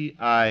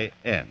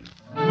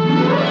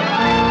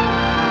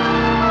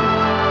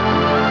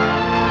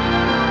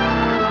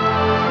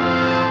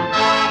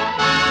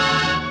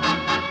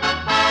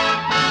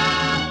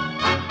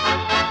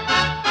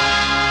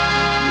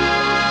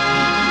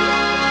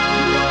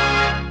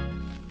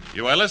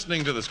 You are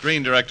listening to the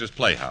Screen Directors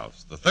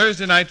Playhouse, the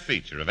Thursday night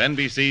feature of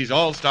NBC's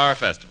All-Star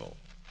Festival.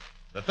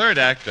 The third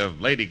act of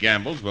Lady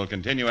Gambles will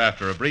continue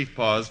after a brief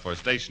pause for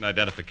station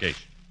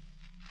identification.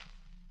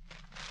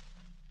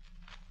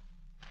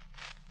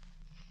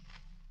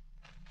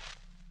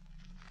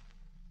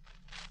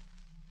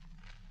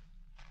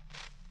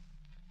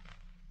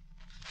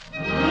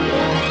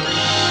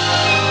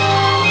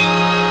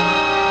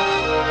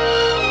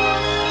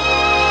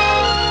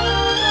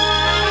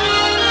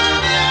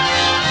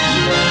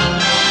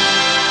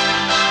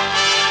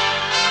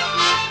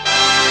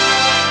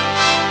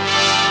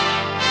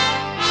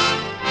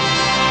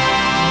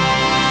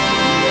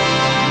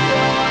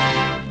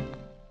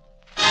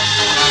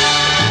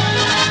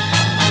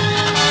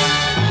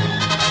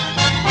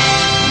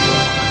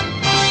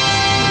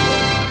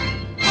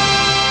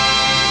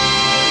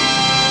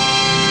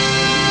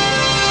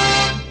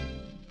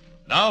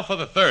 Now for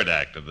the third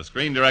act of the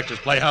Screen Directors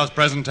Playhouse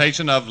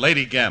presentation of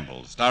Lady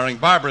Gambles, starring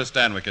Barbara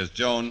Stanwyck as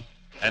Joan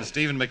and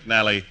Stephen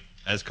McNally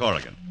as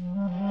Corrigan.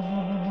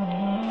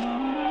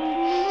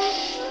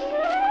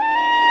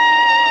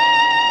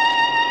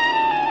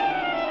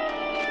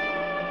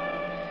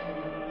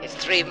 It's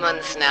 3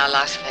 months now,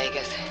 Las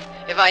Vegas.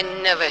 If I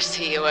never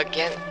see you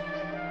again.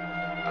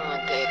 Oh,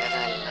 David,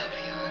 I love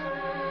you.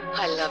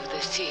 I love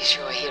the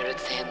seashore here at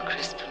San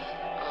Crispin.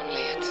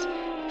 Only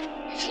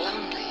it's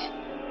lonely.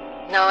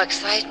 No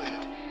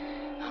excitement.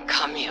 Oh,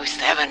 come, you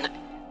 7.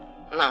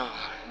 No.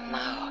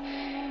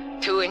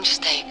 2-inch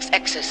steaks,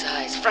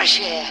 exercise, fresh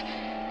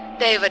air.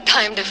 David,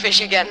 time to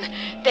fish again.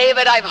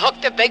 David, I've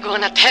hooked a big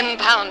one, a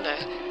 10-pounder.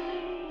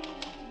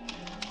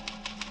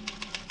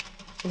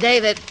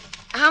 David,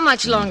 how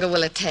much longer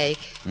will it take?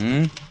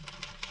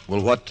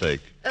 Will what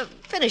take?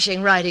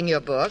 Finishing writing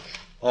your book.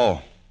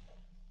 Oh,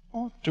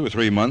 2 or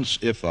 3 months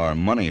if our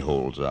money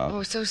holds out.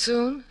 Oh, so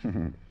soon?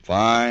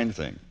 Fine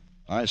thing.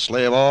 I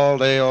slave all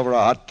day over a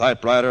hot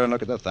typewriter and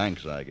look at the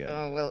thanks I get.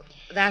 Oh, well,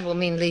 that will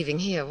mean leaving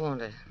here,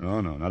 won't it?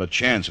 No, not a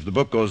chance. If the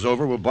book goes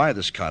over, we'll buy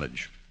this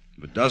cottage.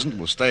 If it doesn't,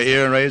 we'll stay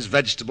here and raise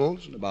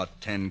vegetables and about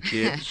 10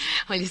 kids.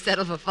 Will you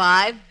settle for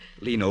 5?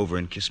 Lean over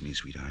and kiss me,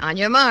 sweetheart. On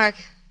your mark.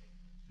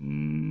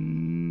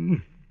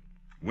 Winner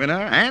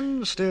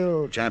and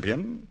still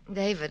champion.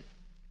 David.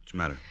 What's the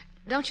matter?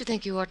 Don't you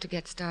think you ought to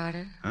get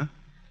started? Huh?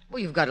 Well,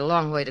 you've got a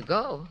long way to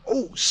go.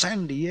 Oh,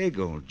 San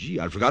Diego. Gee,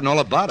 I'd forgotten all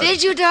about it.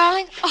 Did you,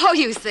 darling? Oh,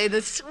 you say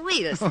the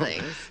sweetest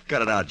things.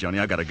 Cut it out, Johnny.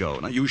 I've got to go.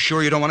 Now, you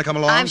sure you don't want to come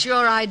along? I'm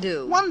sure I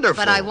do. Wonderful.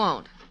 But I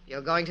won't.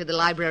 You're going to the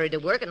library to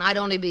work, and I'd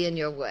only be in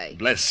your way.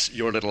 Bless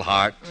your little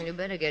heart. Well, you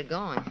better get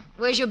going.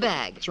 Where's your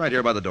bag? It's right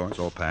here by the door. It's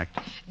all packed.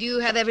 Do you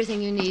have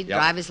everything you need? Yep.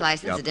 Driver's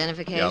license, Yep.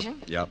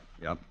 identification? Yep.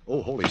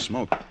 Oh, holy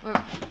smoke.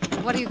 Well,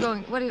 what are you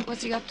going...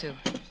 What's he up to?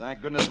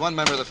 Thank goodness one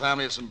member of the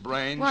family has some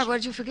brains. What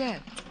did you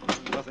forget?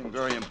 Nothing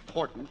very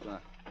important.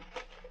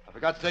 I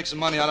forgot to take some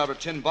money out of her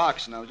tin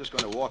box, and I was just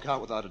going to walk out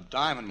without a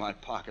dime in my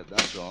pocket,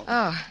 that's all.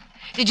 Oh.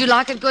 Did you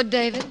lock it good,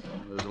 David?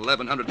 There's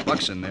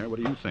 $1,100 in there. What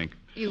do you think?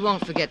 You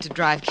won't forget to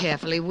drive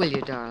carefully, will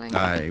you, darling?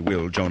 I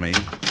will, Joni.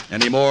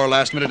 Any more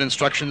last-minute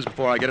instructions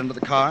before I get into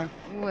the car?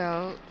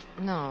 Well,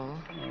 no.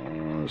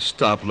 Oh,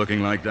 stop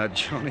looking like that,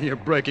 Joni. You're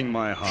breaking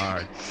my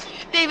heart.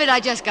 David, I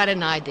just got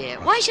an idea.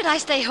 Why should I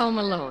stay home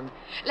alone?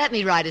 Let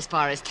me ride as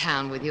far as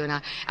town with you,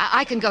 and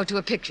I can go to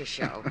a picture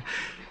show.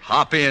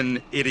 Hop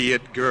in,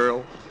 idiot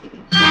girl.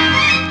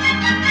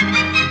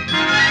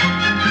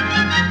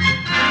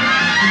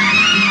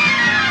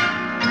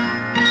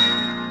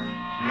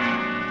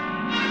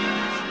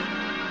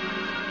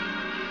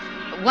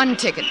 One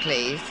ticket,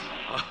 please.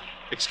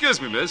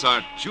 Excuse me, miss.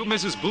 Aren't you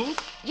Mrs. Booth?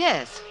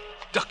 Yes.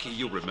 Ducky,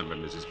 you remember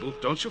Mrs.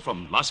 Booth, don't you,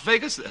 from Las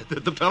Vegas?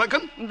 The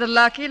Pelican? The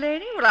lucky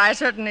lady? Well, I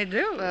certainly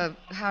do.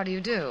 How do you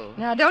do?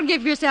 Now, don't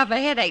give yourself a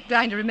headache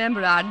trying to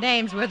remember our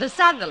names. We're the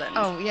Sutherlands.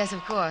 Oh, yes,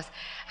 of course.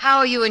 How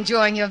are you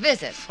enjoying your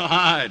visit?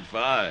 Fine.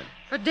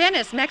 For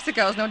Dennis,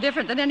 Mexico's no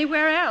different than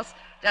anywhere else.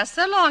 Just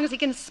so long as he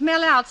can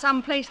smell out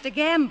some place to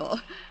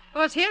gamble. Of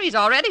course, here he's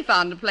already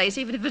found a place,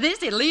 even if it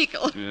is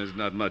illegal. Yeah, it's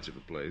not much of a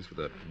place for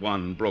that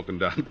one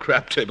broken-down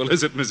crap table,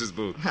 is it, Mrs.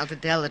 Booth? Well, to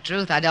tell the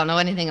truth, I don't know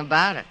anything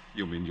about it.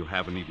 You mean you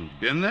haven't even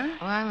been there?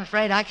 Well, I'm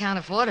afraid I can't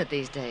afford it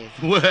these days.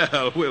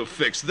 Well, we'll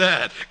fix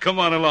that. Come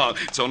on along.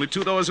 It's only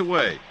 2 doors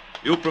away.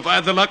 You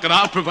provide the luck and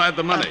I'll provide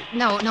the money.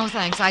 No,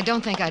 thanks. I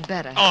don't think I'd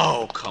better.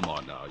 Oh, come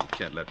on now. You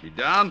can't let me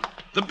down.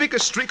 The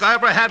biggest streak I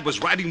ever had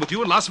was riding with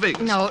you in Las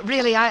Vegas. No,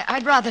 really,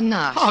 I'd rather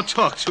not. I'll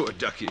talk to her,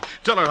 Ducky.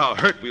 Tell her how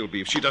hurt we'll be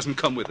if she doesn't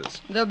come with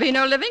us. There'll be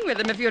no living with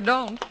him if you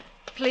don't.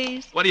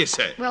 Please. What do you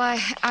say? Well,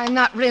 I'm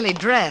not really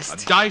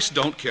dressed. Dice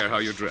don't care how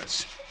you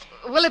dress.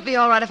 Will it be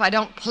all right if I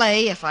don't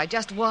play, if I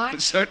just watch?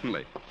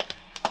 Certainly.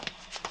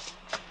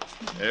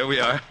 There we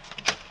are.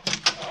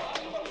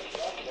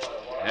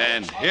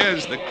 And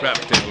here's the crap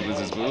table,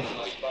 Mrs. Booth.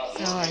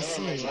 So I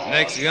see.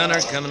 Next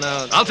gunner coming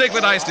out. I'll take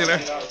the dice dealer.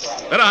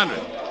 Bet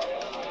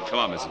 100. Come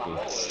on, Mrs.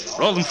 Booth.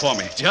 Roll them for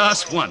me,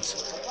 just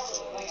once.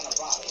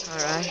 All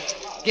right.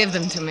 Give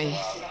them to me.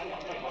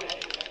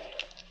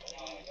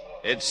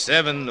 It's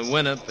 7, the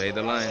winner. Pay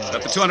the line.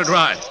 Got the 200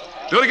 ride.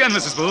 Do it again,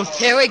 Mrs. Booth.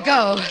 Here we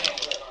go.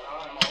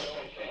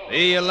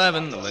 The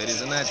 11, the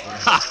lady's a natural.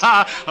 Ha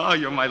ha! Oh,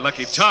 you're my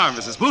lucky charm,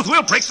 Mrs. Booth.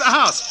 We'll break the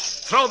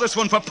house. Throw this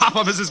one for Papa,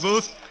 Mrs.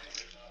 Booth.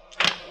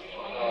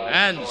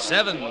 And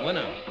 7, the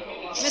winner.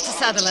 Mr.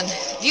 Sutherland,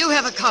 do you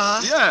have a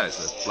car?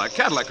 Yes, a black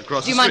Cadillac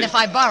across the street. Do you mind if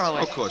I borrow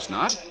it? Of course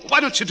not. Why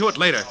don't you do it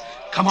later?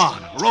 Come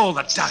on, roll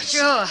the dice.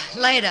 Sure,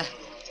 later.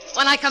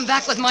 When I come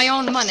back with my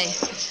own money.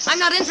 I'm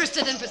not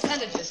interested in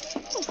percentages.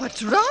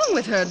 What's wrong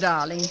with her,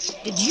 darling?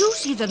 Did you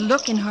see the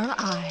look in her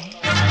eye?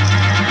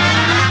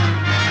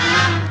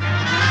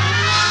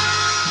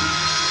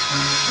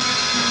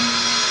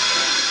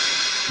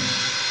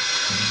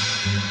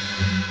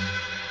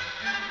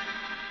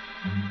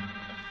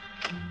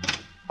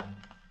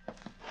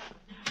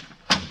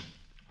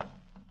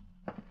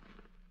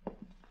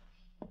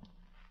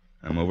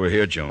 I'm over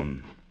here,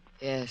 Joan.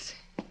 Yes.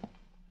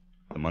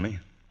 The money?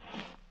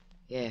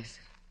 Yes.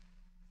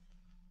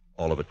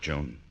 All of it,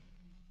 Joan.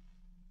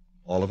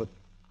 All of it?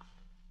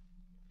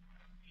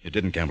 You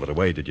didn't gamble it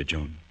away, did you,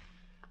 Joan?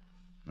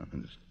 No,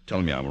 just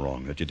tell me I'm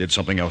wrong, that you did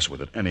something else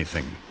with it,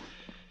 anything.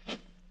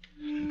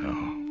 No.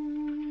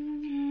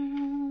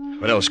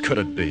 What else could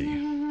it be?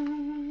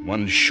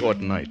 One short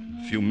night,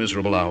 a few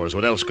miserable hours.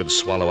 What else could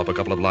swallow up a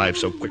couple of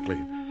lives so quickly,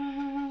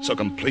 so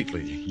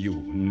completely? You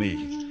and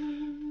me.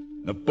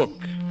 The book,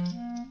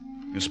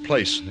 this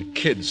place, the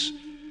kids.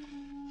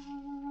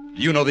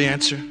 Do you know the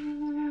answer?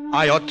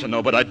 I ought to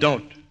know, but I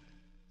don't.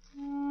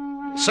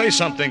 Say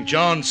something,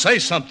 Joan. Say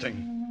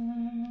something.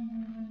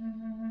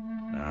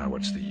 Ah,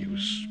 what's the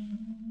use?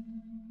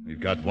 We've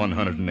got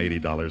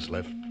 $180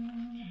 left.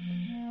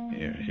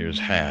 Here's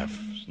half.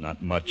 It's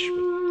not much,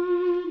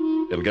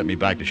 but it'll get me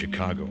back to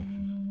Chicago.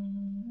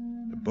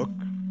 The book?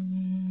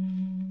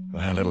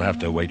 Well, it'll have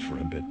to wait for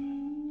a bit.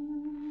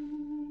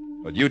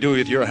 What you do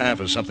with your half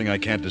is something I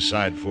can't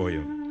decide for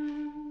you.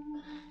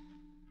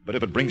 But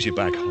if it brings you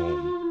back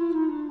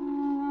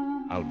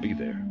home, I'll be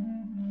there.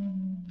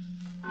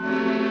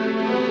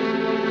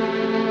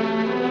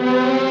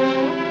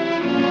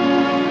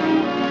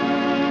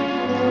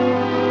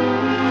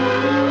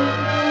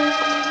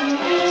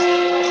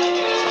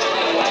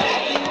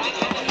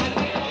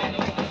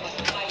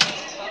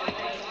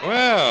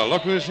 Well,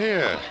 look who's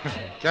here.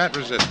 Can't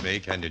resist me,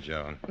 can you,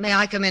 Joan? May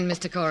I come in,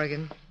 Mr.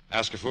 Corrigan?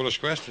 Ask a foolish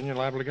question, you're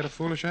liable to get a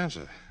foolish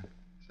answer.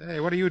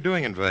 Say, what are you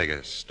doing in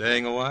Vegas?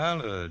 Staying a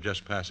while or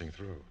just passing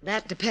through?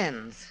 That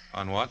depends.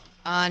 On what?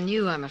 On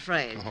you, I'm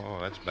afraid. Oh,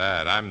 that's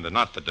bad. I'm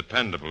not the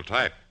dependable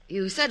type.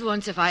 You said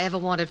once if I ever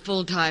wanted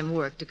full-time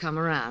work to come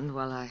around.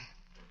 Well,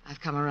 I've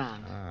come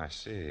around. Oh, I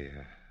see.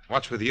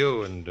 What's with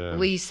you and...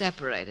 We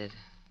separated.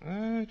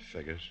 It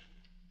figures.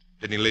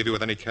 Didn't he leave you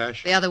with any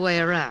cash? The other way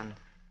around.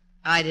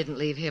 I didn't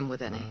leave him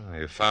with any. Oh,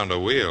 you found a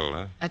wheel,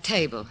 huh? A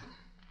table.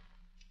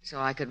 So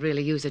I could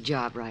really use a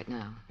job right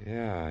now.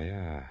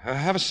 Yeah.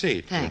 Have a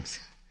seat. Thanks.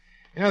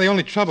 You know, the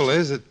only trouble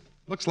is it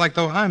looks like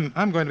though I'm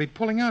going to be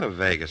pulling out of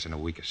Vegas in a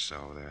week or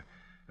so. There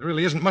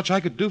really isn't much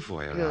I could do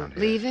for you around here.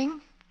 Leaving?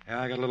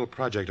 Yeah, I got a little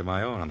project of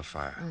my own on the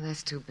fire. Oh,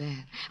 that's too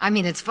bad. I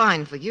mean, it's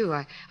fine for you.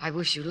 I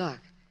wish you luck.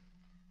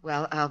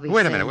 Well, I'll be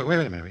Wait a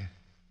minute.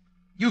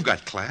 You've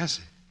got class.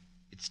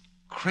 It's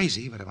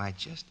crazy, but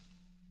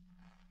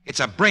it's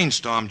a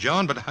brainstorm,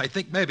 Joan, but I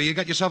think maybe you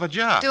got yourself a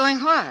job.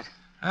 Doing what?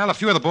 Well, a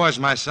few of the boys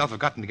and myself have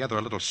gotten together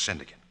a little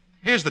syndicate.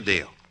 Here's the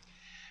deal.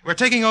 We're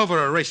taking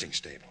over a racing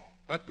stable,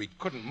 but we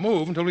couldn't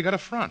move until we got a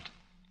front.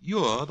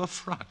 You're the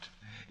front.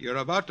 You're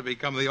about to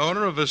become the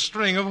owner of a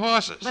string of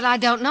horses. But I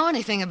don't know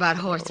anything about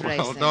horse racing.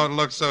 Well, don't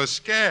look so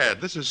scared.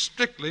 This is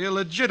strictly a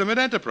legitimate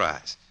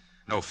enterprise.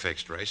 No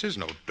fixed races,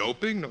 no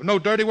doping, no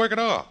dirty work at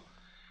all.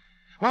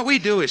 What we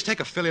do is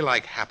take a filly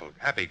like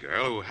Happy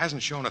Girl, who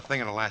hasn't shown a thing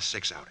in the last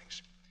 6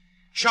 outings,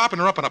 sharpen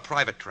her up on a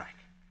private track.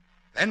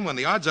 Then, when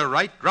the odds are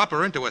right, drop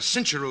her into a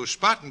cincheroo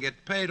spot and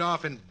get paid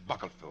off in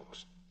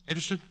bucketfuls.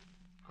 Interested?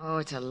 Oh,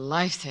 it's a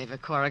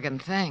lifesaver, Corrigan.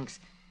 Thanks.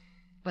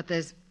 But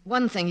there's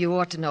one thing you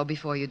ought to know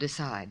before you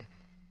decide.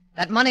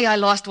 That money I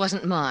lost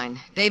wasn't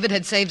mine. David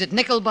had saved it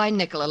nickel by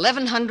nickel,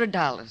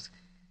 $1,100.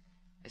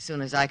 As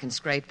soon as I can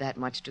scrape that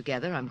much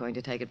together, I'm going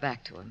to take it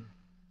back to him.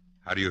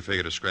 How do you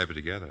figure to scrape it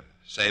together?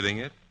 Saving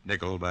it,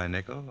 nickel by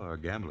nickel, or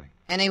gambling?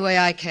 Any way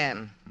I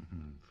can.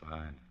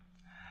 Fine.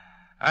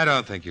 I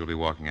don't think you'll be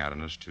walking out on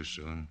us too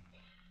soon.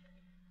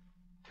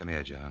 Come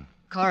here, John.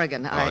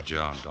 Corrigan, Oh,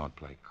 John, don't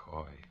play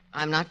coy.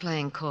 I'm not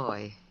playing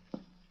coy.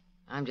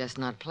 I'm just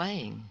not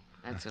playing.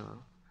 That's all.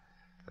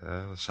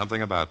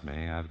 Something about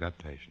me. I've got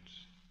patience.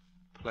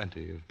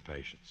 Plenty of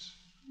patience.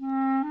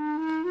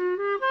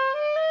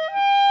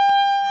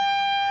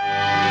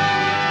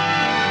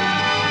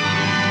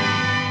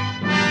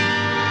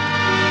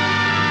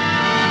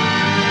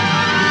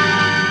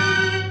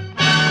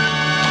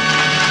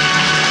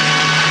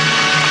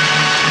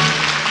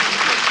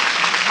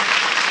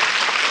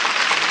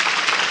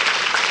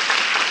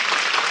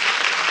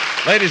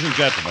 Ladies and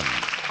gentlemen,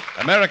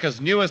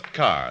 America's newest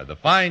car, the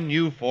fine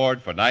new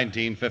Ford for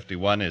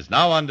 1951, is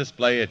now on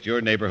display at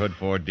your neighborhood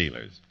Ford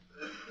dealers.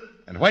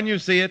 And when you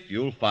see it,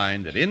 you'll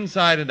find that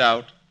inside and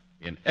out,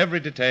 in every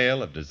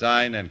detail of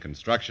design and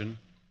construction,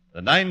 the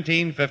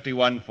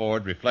 1951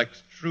 Ford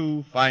reflects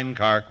true fine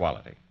car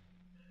quality.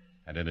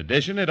 And in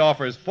addition, it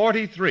offers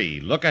 43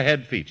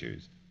 look-ahead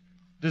features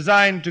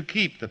designed to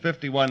keep the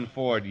 51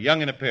 Ford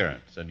young in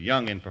appearance and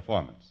young in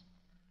performance.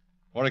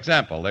 For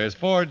example, there's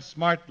Ford's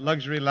smart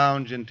luxury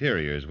lounge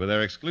interiors with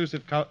their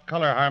exclusive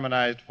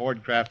color-harmonized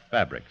Ford-Craft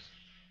fabrics.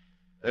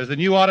 There's the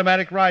new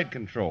automatic ride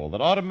control that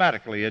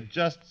automatically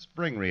adjusts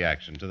spring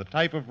reaction to the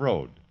type of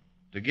road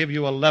to give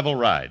you a level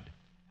ride,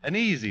 an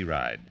easy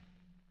ride.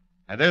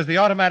 And there's the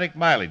automatic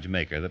mileage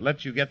maker that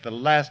lets you get the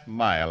last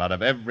mile out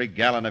of every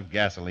gallon of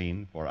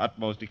gasoline for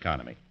utmost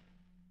economy.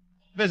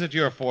 Visit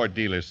your Ford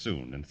dealer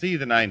soon and see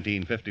the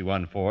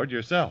 1951 Ford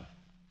yourself.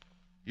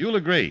 You'll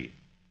agree.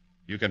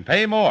 You can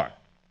pay more,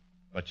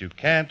 but you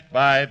can't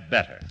buy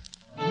better.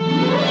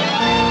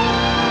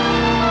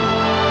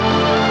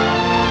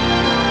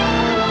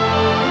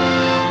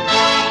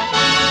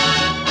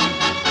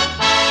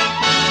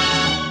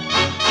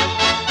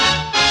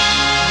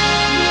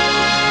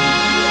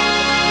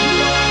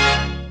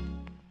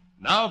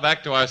 Now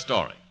back to our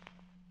story.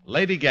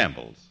 Lady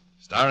Gambles,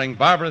 starring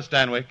Barbara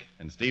Stanwyck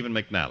and Stephen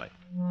McNally.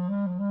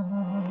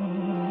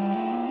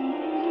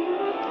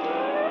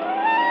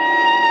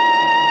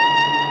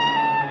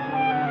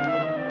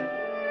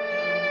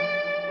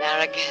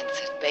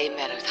 Narragansett, Bay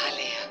Meadows,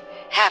 Hialeah.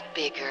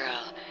 Happy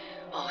girl.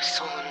 Oh,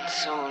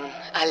 soon.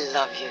 I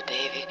love you,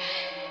 Davy.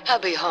 I'll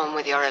be home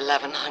with your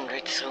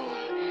 1100 soon.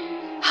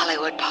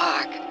 Hollywood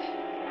Park.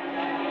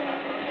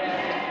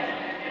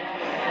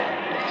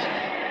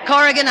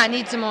 Corrigan, I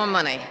need some more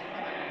money.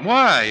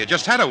 Why? You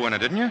just had a winner,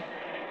 didn't you?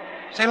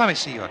 Say, let me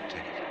see your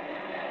ticket.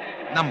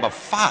 Number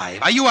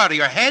 5. Are you out of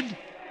your head?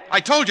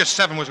 I told you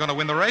 7 was going to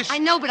win the race. I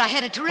know, but I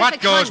had a terrific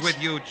What goes hunch.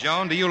 with you,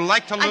 Joan? Do you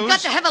like to lose? I've got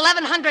to have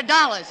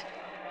 $1,100.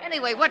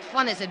 Anyway, what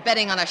fun is it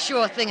betting on a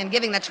sure thing and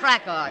giving the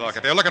track odds? Look,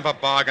 if you're looking for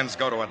bargains,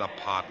 go to a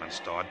department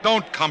store.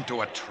 Don't come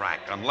to a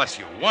track unless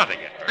you want to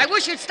get hurt. I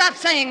wish you'd stop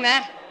saying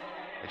that.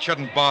 It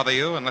shouldn't bother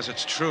you unless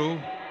it's true.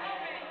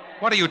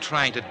 What are you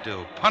trying to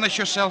do? Punish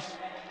yourself?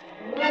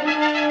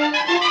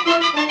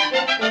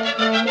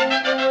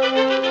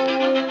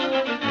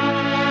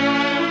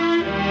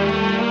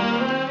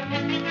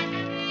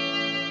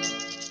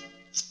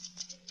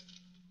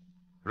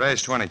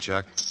 Raise 20,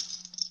 Chuck.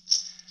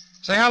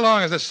 Say, how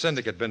long has this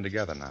syndicate been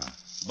together now?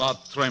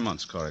 About 3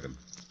 months, Corrigan.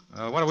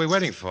 What are we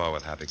waiting for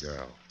with Happy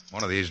Girl?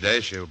 One of these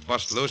days she'll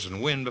bust loose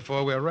and win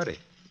before we're ready.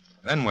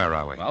 Then where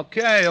are we?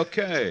 Okay. What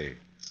do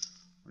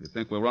you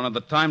think we're running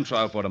the time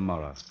trial for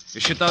tomorrow?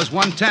 If she does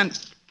 110...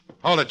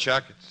 Hold it,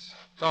 Chuck. It's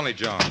only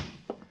Joan.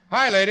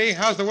 Hi, lady.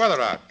 How's the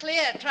weather out?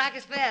 Clear. Track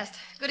is fast.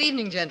 Good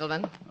evening,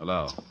 gentlemen.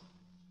 Hello.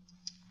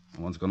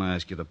 No one's going to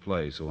ask you to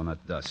play, so we're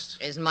not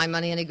dust. Isn't my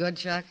money any good,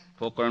 Chuck?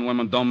 Poker and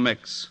women don't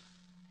mix.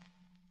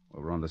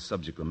 While we're on the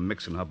subject of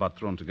mixing, how about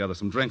throwing together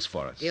some drinks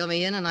for us? Deal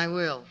me in and I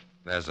will.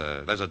 There's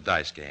a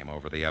dice game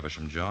over the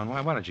Eversham, John.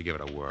 Why don't you give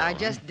it a whirl? I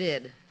just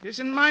did.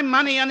 Isn't my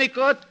money any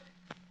good?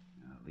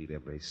 I'll eat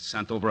every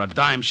cent over a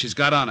dime she's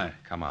got on her.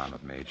 Come on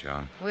with me,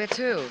 John. Where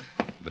to?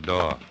 The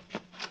door.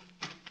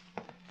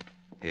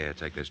 Here,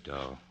 take this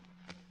dough.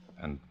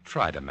 And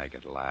try to make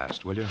it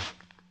last, will you?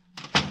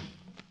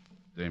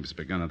 Dame's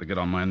beginning to get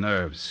on my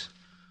nerves.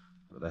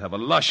 They have a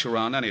lush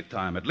around any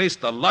time. At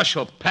least the lush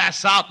will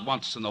pass out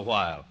once in a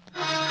while.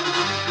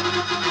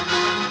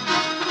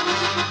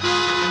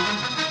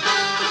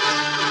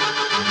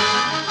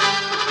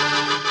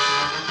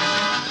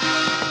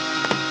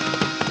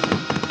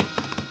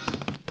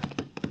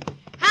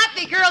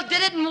 Happy Girl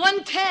did it in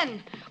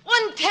 110.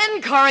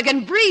 110,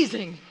 Corrigan,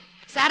 breezing.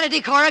 Saturday,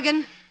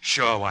 Corrigan?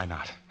 Sure, why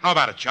not? How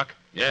about it, Chuck?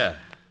 Yeah.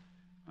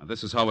 Now,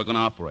 this is how we're going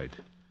to operate.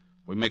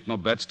 We make no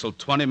bets till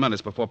 20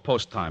 minutes before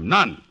post time.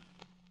 None.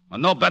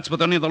 And no bets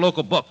with any of the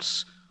local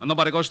books. And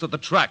nobody goes to the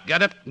track.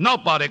 Get it?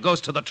 Nobody goes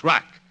to the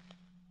track.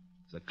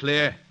 Is it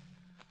clear?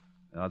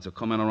 The odds will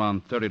come in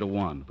around 30 to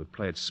 1. We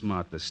play it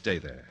smart to stay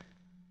there.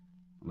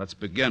 Let's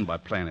begin by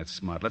playing it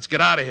smart. Let's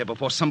get out of here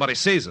before somebody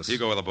sees us. You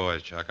go with the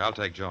boys, Chuck. I'll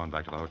take Joan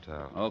back to the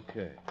hotel.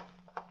 Okay.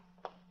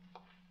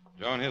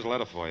 Joan, here's a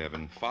letter for you. I've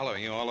been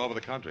following you all over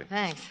the country.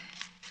 Thanks.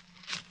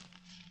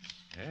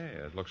 Hey,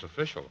 it looks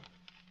official.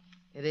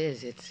 It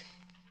is. It's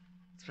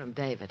from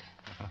David.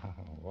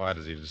 Why,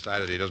 does he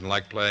decide that he doesn't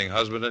like playing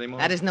husband anymore?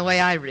 That isn't the way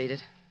I read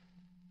it.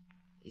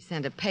 He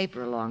sent a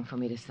paper along for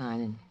me to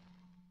sign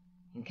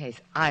in case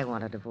I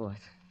want a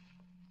divorce.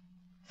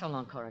 So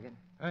long, Corrigan.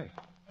 Hey,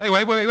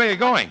 wait, where are you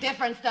going? What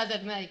difference does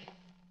it make?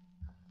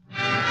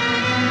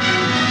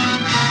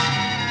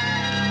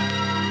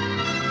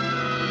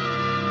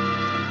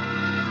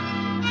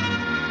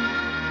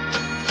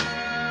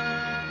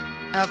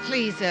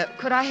 Please,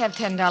 could I have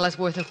 $10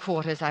 worth of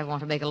quarters? I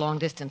want to make a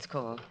long-distance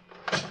call.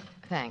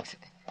 Thanks.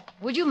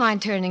 Would you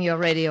mind turning your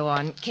radio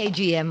on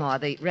KGMR,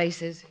 the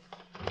races?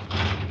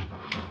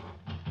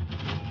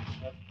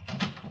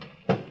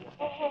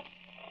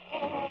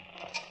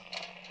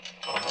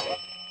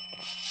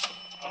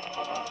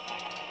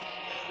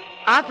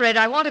 Operator,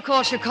 I want to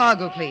call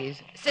Chicago,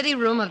 please. City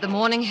room of the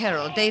Morning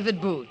Herald,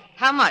 David Booth.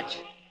 How much?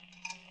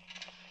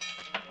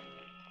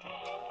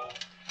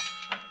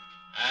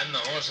 And the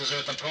horses are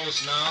at the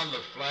post now. The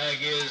flag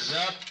is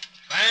up.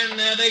 And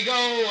there they go.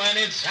 And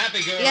it's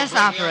Happy Girl. Yes,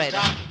 operator.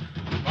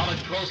 Followed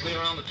closely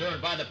around the turn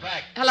by the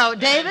pack. Hello,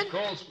 David?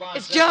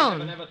 It's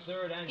Joan.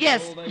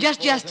 Yes,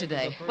 just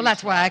yesterday. Well,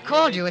 that's why I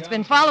called you. It's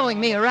been following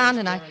me around,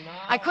 and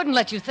I couldn't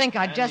let you think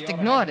I'd just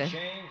ignored it.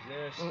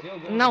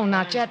 No,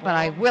 not yet, but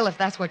I will if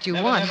that's what you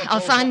want. I'll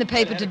sign the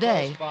paper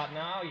today.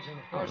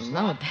 Oh,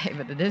 no,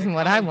 David, it isn't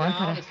what I want,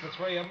 but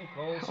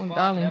Oh,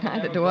 darling,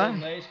 neither do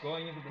I.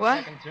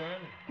 What?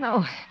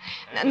 No,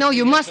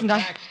 you mustn't.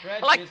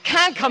 I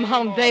can't come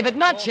home, David,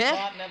 not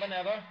yet.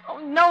 Oh,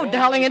 no,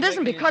 darling, it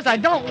isn't because I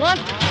don't want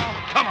to.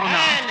 Come on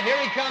now. And here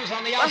he comes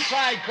on the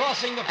outside,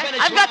 crossing the finish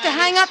line. I've got to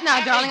hang up now,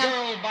 darling.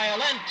 Happy Girl by a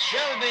length.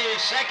 Shelby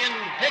second.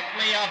 Pick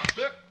me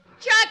up.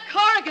 Jack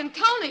Corrigan,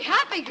 Tony,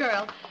 Happy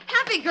Girl.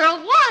 Happy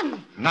Girl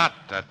won. Not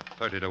at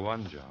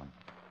 30-1, John.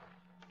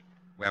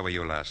 Where were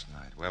you last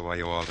night? Where were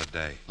you all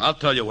today? I'll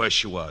tell you where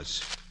she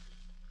was.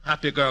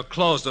 Happy Girl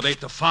closed at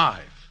 8-5.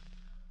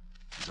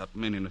 Does that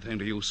mean anything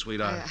to you,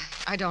 sweetheart?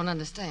 I don't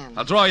understand.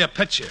 I'll draw you a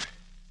picture.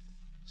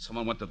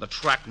 Someone went to the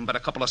track and bet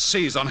a couple of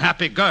C's on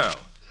Happy Girl.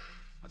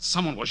 But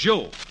someone was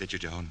you. Did you,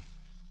 Joan?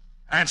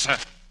 Answer.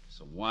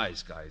 Some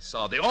wise guy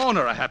saw the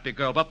owner of Happy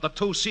Girl bet the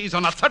 2 C's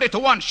on a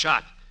 30-1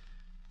 shot.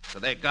 So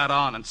they got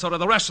on, and so did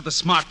the rest of the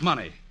smart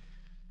money.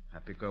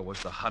 Happy Girl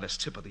was the hottest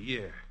tip of the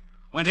year.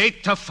 Went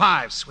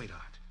 8-5,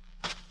 sweetheart.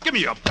 Give me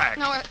your bag.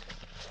 No,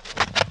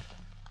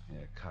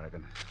 Here,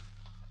 Corrigan.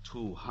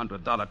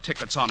 $200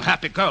 tickets on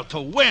Happy Girl to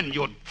win,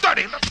 you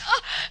dirty little...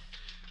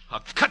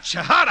 I'll cut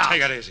your heart out.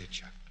 Take it easy,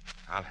 Chuck.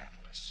 I'll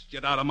handle this.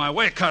 Get out of my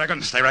way,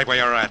 Corrigan. Stay right where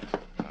you're at.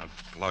 I'll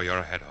blow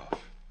your head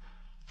off.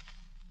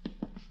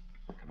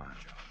 Come on,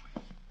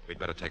 Joe. We'd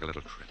better take a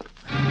little trip.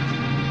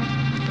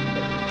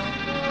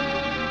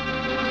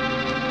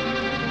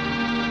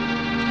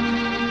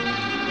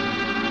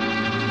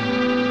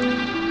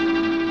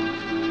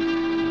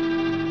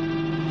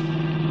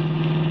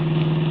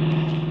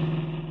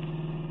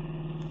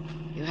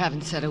 you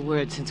haven't said a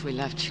word since we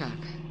left Chuck.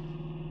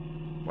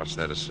 What's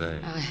there to say?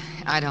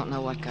 I don't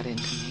know what got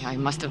into me. I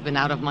must have been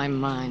out of my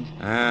mind.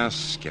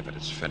 Skip it.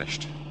 It's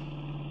finished.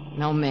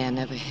 No man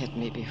ever hit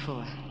me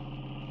before.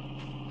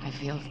 I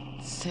feel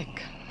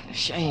sick,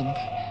 ashamed.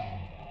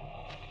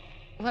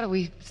 What are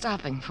we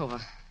stopping for?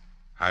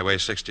 Highway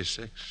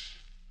 66.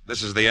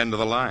 This is the end of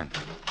the line.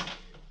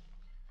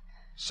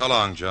 So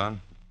long,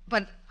 John.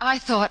 But I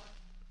thought...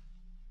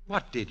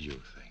 What did you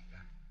think?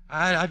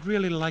 I'd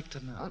really like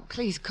to know. Oh,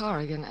 please,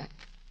 Corrigan.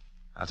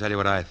 I'll tell you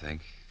what I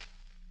think.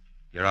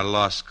 You're a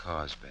lost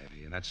cause,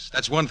 baby, and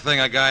that's one thing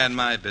a guy in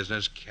my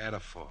business can't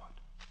afford.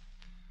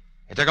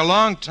 It took a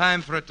long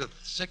time for it to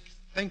sink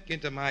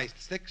into my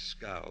thick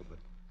skull, but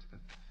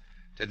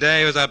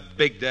today was a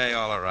big day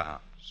all around.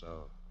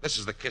 So this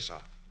is the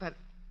kiss-off.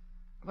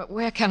 But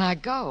where can I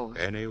go?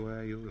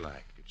 Anywhere you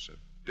like. It's a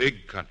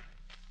big country.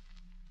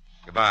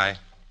 Goodbye.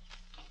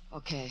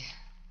 Okay.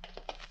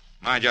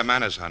 Mind your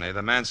manners, honey.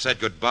 The man said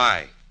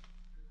goodbye.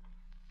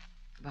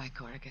 Goodbye,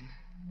 Corrigan.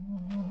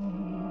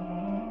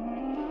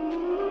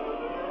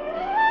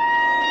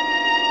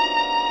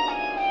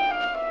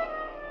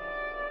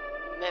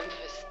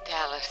 Memphis,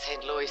 Dallas,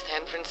 St. Louis,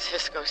 San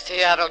Francisco,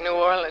 Seattle, New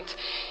Orleans.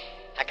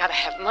 I gotta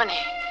have money.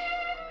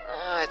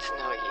 Oh, it's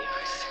no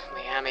use.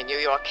 Miami, New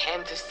York,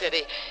 Kansas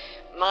City.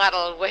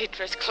 Model,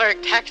 waitress,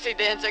 clerk, taxi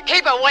dancer.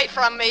 Keep away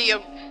from me, you...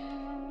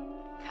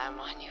 Come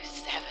on, you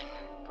seven.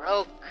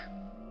 Broke.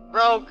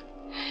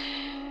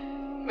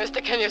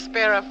 Mister, can you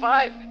spare a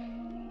 5?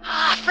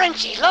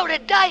 Frenchie,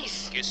 loaded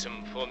dice. Kiss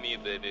him for me,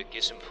 baby.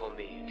 Kiss him for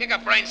me. Kick a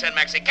brain set,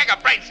 Maxie. Kick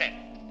a brain set.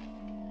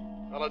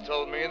 Fella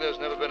told me there's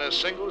never been a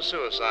single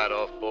suicide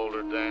off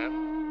Boulder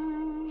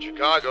Dam. In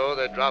Chicago,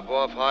 they drop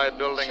off high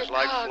buildings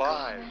like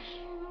flies.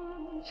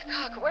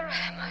 Chicago, where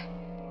am I?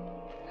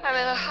 I'm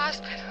in a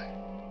hospital.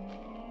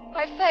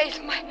 My face,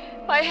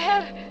 my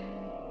head.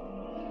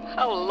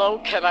 How low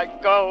can I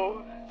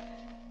go?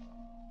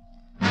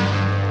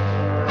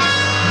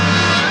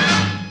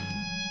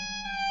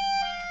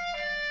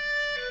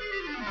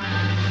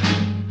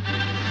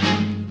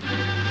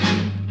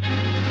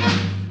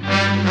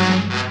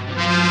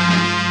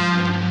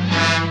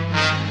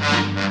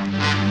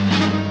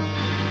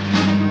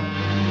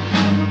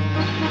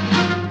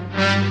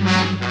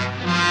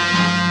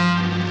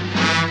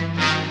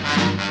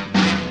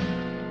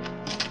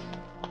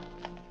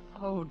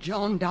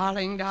 Joan,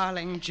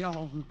 darling,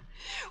 Joan.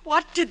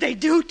 What did they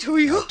do to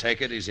you? Now,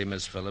 take it easy,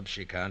 Miss Phillips.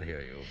 She can't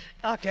hear you.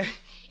 Doctor,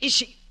 is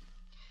she...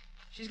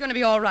 She's going to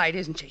be all right,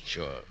 isn't she?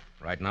 Sure.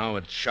 Right now,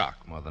 it's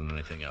shock more than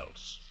anything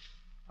else.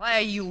 Why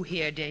are you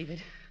here,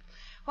 David?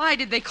 Why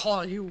did they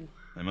call you?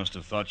 They must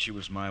have thought she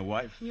was my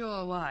wife.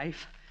 Your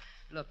wife.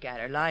 Look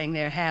at her, lying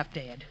there half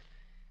dead.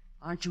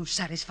 Aren't you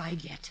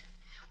satisfied yet?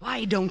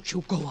 Why don't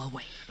you go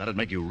away? That'd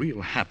make you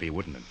real happy,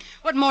 wouldn't it?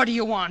 What more do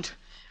you want?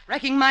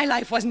 Wrecking my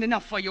life wasn't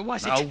enough for you,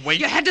 was it? Now, wait.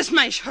 You had to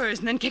smash hers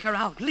and then kick her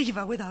out, leave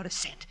her without a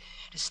cent.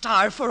 To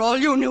starve for all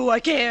you knew or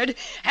cared.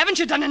 Haven't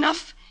you done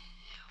enough?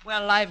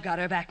 Well, I've got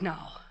her back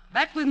now.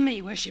 Back with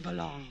me where she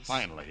belongs.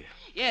 Finally.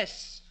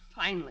 Yes,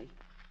 finally.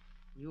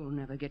 You'll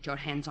never get your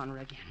hands on her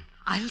again.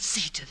 I'll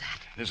see to that.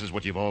 This is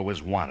what you've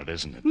always wanted,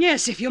 isn't it?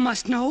 Yes, if you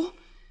must know.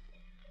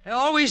 I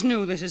always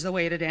knew this is the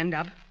way it'd end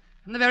up.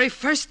 From the very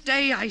first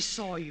day I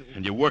saw you.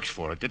 And you worked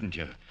for it, didn't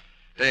you?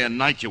 Day and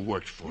night you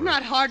worked for it.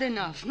 Not hard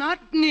enough. Not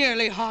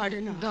nearly hard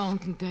enough.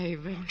 Don't,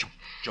 David.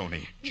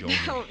 Joni.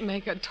 Don't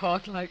make her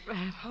talk like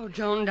that. Oh,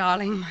 Joan,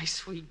 darling, my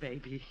sweet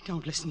baby.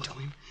 Don't listen to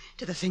him.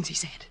 To the things he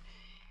said.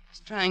 He's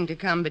trying to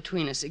come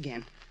between us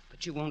again.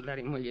 But you won't let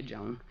him, will you,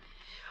 Joan?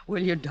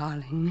 Will you,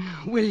 darling?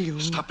 Will you?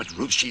 Stop it,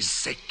 Ruth. She's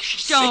sick.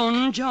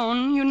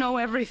 Joan, you know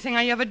everything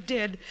I ever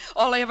did.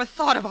 All I ever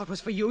thought about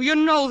was for you. You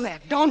know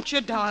that, don't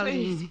you,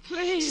 darling?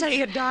 Please. Say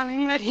it,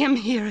 darling. Let him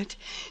hear it.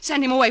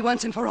 Send him away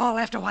once and for all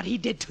after what he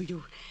did to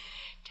you.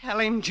 Tell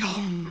him,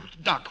 Joan.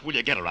 Doc, will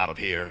you get her out of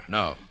here?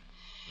 No,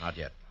 not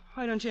yet.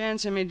 Why don't you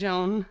answer me,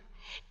 Joan?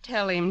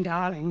 Tell him,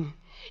 darling.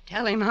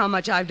 Tell him how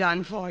much I've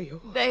done for you.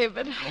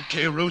 David.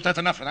 Okay, Ruth, that's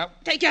enough for now.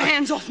 Take your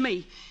hands off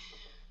me.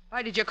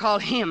 Why did you call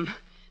him?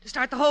 To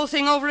start the whole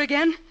thing over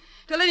again?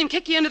 To let him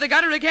kick you into the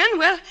gutter again?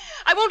 Well,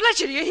 I won't let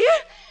you, do you hear?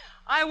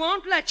 I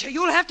won't let you.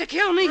 You'll have to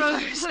kill me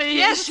first. Please.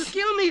 Yes, you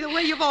kill me the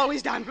way you've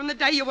always done, from the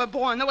day you were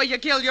born, the way you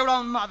killed your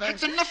own mother.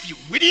 That's enough, you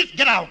idiot.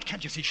 Get out.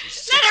 Can't you see she's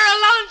sick? Let her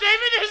alone,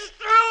 David. It's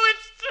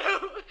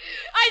true.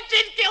 I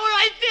did kill her.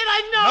 I did.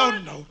 I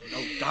know. No,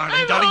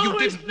 darling, you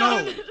didn't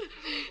know.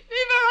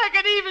 Before I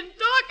could even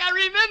talk, I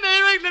remember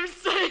hearing them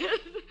say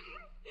it.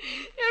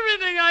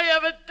 Everything I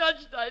ever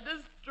touched, I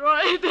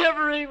destroyed.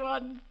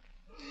 Everyone.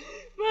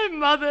 My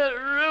mother,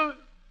 Ruth,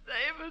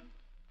 David.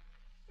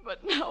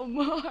 But no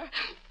more.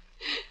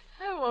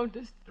 I won't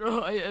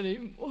destroy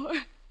anymore.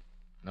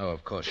 No,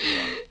 of course you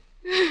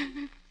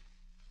won't.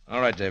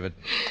 All right, David.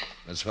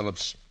 Miss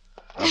Phillips,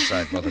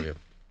 outside, both of you.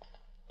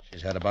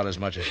 She's had about as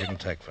much as she can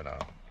take for now.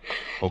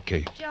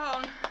 Okay.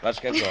 Joan. Let's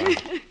get going.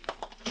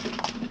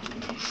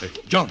 Hey,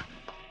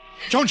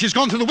 Joan, she's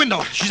gone through the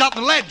window. She's out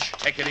on the ledge.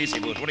 Take it easy,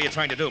 Booth. What are you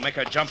trying to do? Make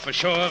her jump for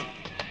sure?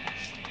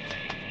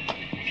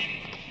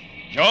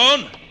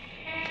 Joan?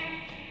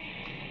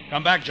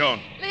 Come back, Joan.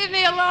 Leave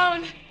me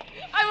alone.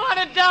 I want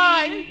to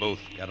die. Booth,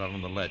 get out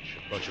on the ledge.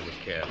 Approach her with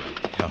care.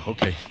 Yeah,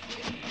 okay.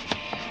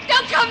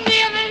 Don't come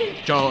near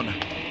me.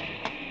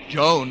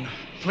 Joan,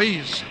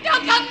 please.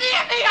 Don't come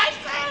near me, I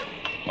said.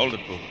 Hold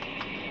it, Booth.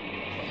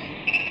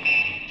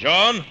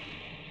 Joan?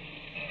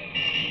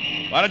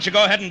 Why don't you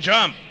go ahead and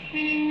jump?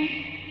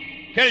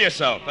 Kill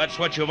yourself. That's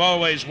what you've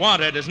always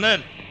wanted, isn't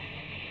it?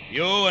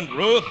 You and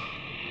Ruth?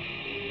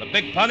 The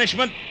big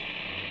punishment?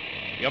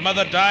 Your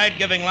mother died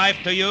giving life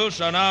to you,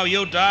 so now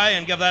you die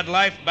and give that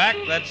life back.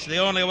 That's the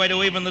only way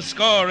to even the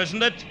score,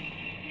 isn't it?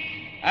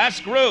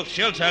 Ask Ruth.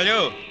 She'll tell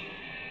you.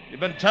 You've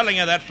been telling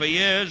her that for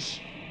years.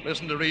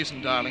 Listen to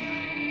reason,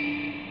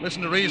 darling.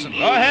 Listen to reason.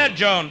 Go ahead,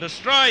 Joan.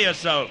 Destroy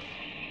yourself.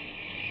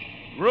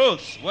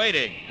 Ruth's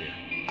waiting. Here.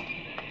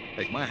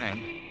 Take my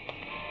hand.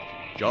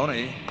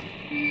 Joni.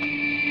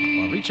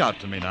 Well, reach out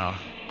to me now.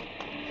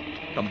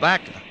 Come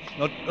back.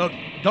 No,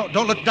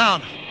 don't look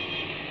down.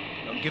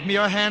 Don't give me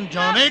your hand,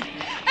 Joni.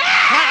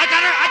 I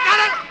got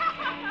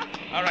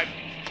her! All right.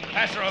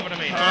 Pass her over to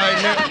me. All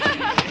right,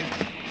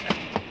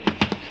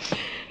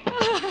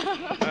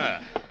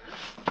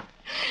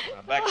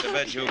 Now back to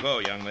bed you go,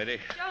 young lady.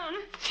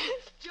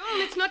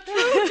 Joan, it's not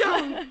true,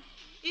 Joan.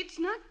 It's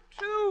not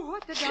true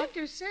what the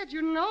doctor said.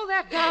 You know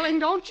that, darling,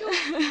 don't you?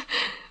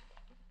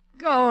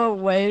 Go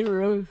away,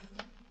 Ruth.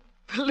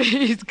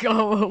 Please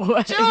go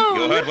away. Joan!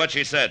 You heard what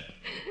she said.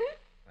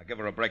 Now give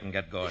her a break and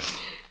get going.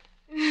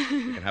 You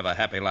can have a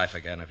happy life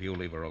again if you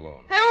leave her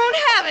alone. I won't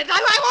have it. I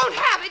won't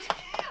have it.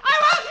 I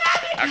won't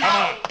have it.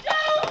 Now,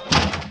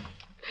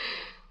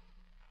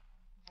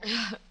 come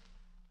on.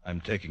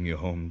 I'm taking you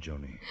home,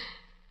 Joni.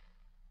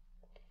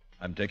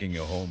 I'm taking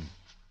you home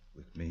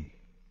with me.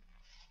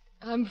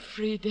 I'm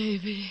free,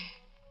 Davy.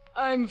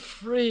 I'm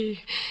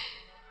free.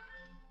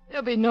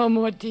 There'll be no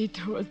more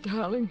detours,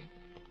 darling.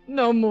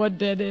 No more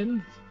dead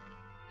ends.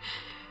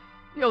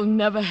 You'll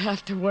never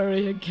have to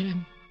worry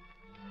again.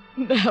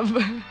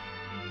 Never.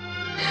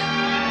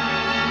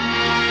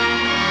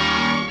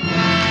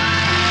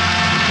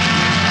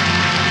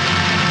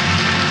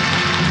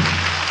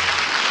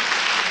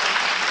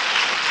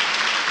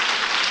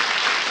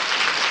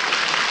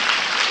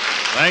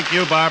 Thank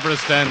you, Barbara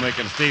Stanwyck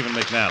and Stephen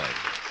McNally.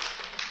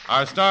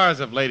 Our stars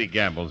of Lady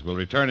Gambles will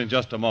return in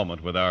just a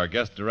moment with our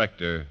guest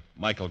director,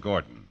 Michael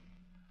Gordon.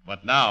 But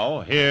But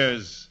now,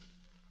 here's...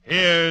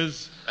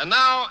 And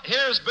now,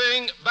 here's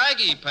being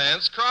Baggy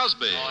Pants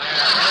Crosby.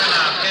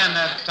 Ken,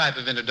 that type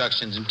of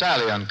introduction's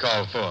entirely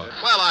uncalled for.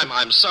 Well,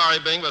 I'm sorry,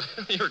 Bing, but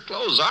your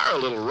clothes are a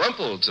little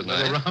rumpled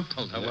tonight. A little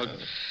rumpled. Well,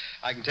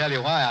 I can tell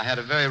you why. I had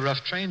a very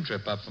rough train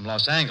trip up from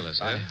Los Angeles.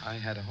 Yeah? I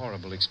had a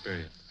horrible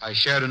experience. I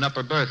shared an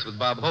upper berth with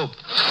Bob Hope.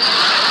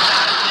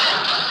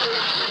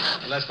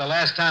 Well, that's the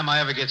last time I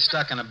ever get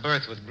stuck in a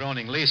berth with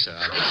groaning Lisa.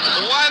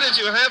 Well, why did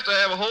you have to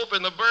have Hope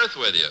in the berth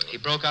with you? He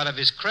broke out of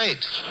his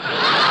crate.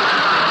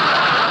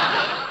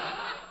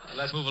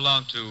 Let's move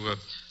along to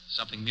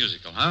something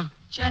musical, huh?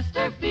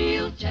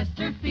 Chesterfield,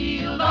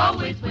 Chesterfield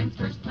always wins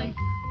first place.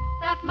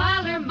 That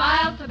milder,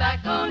 mild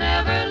tobacco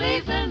never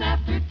leaves an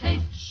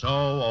aftertaste. So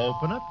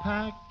open a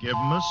pack, give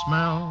 'em a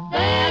smell.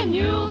 Then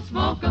you'll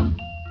smoke 'em.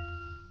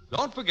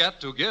 Don't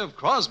forget to give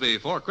Crosby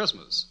for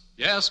Christmas.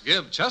 Yes,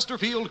 give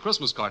Chesterfield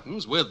Christmas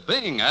cartons with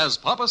Bing as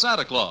Papa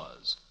Santa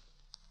Claus.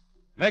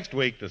 Next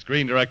week, the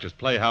Screen Directors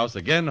Playhouse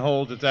again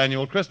holds its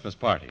annual Christmas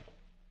party.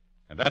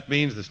 And that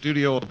means the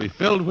studio will be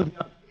filled with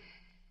youngsters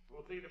who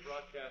will see the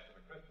broadcast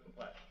of a Christmas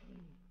play.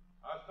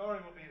 Our story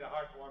will be the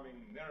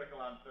heartwarming Miracle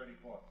on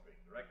 34th Street,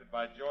 directed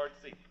by George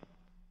Seaton.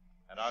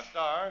 And our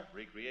star,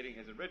 recreating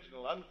his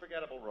original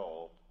unforgettable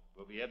role,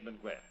 will be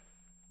Edmund Gwenn.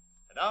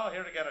 And now,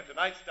 here again are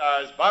tonight's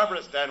stars,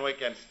 Barbara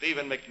Stanwyck and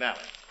Stephen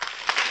McNally.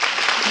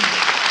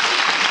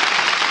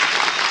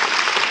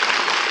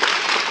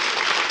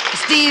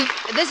 Steve,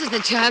 this is the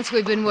chance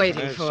we've been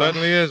waiting It for.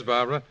 certainly is,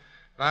 Barbara.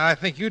 I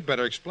think you'd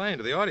better explain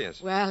to the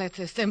audience. Well, it's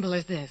as simple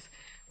as this.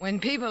 When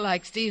people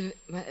like Steve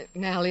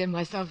McNally and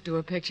myself do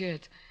a picture,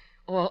 it's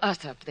all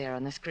us up there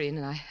on the screen,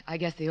 and I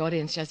guess the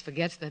audience just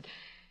forgets that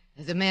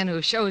there's a man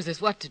who shows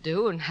us what to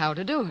do and how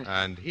to do it.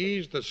 And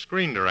he's the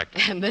screen director.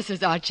 And this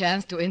is our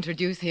chance to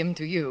introduce him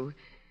to you.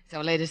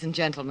 So, ladies and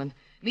gentlemen,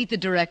 meet the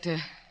director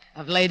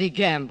of Lady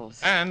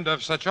Gamble's. And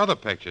of such other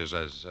pictures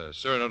as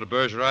Cyrano de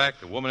Bergerac,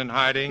 The Woman in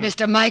Hiding.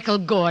 Mr. Michael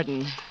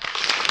Gordon.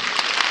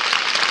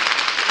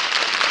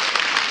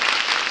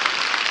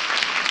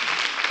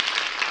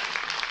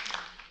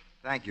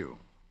 Thank you.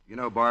 You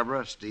know,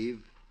 Barbara,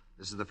 Steve,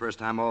 this is the first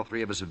time all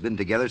three of us have been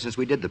together since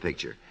we did the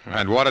picture.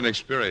 And what an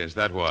experience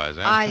that was,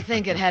 eh? I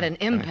think it had an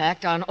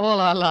impact on all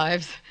our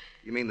lives.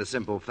 You mean the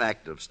simple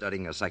fact of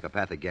studying a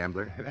psychopathic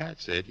gambler?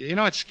 That's it. You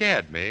know, it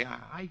scared me.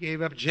 I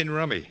gave up gin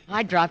rummy.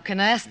 I dropped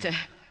canasta.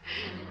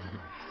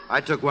 I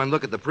took one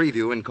look at the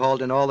preview and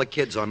called in all the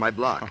kids on my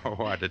block. Oh,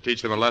 what, to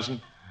teach them a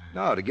lesson?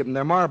 No, to give them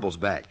their marbles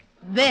back.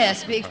 There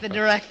speaks the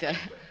director.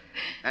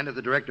 And if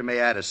the director may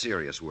add a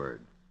serious word,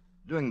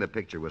 doing the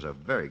picture was a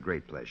very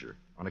great pleasure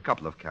on a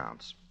couple of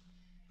counts.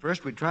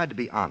 First, we tried to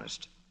be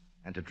honest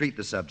and to treat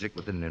the subject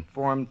with an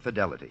informed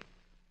fidelity.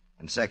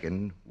 And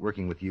second,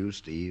 working with you,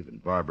 Steve,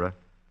 and Barbara,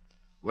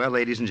 well,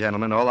 ladies and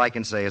gentlemen, all I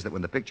can say is that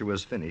when the picture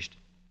was finished,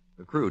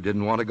 the crew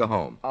didn't want to go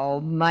home.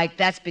 Oh, Mike,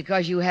 that's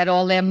because you had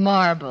all them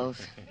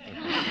marbles.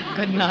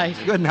 Good night.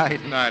 Good night.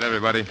 Good night,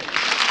 everybody.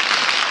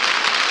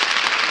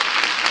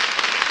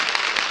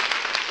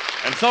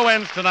 And so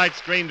ends tonight's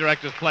Screen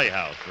Directors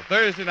Playhouse, the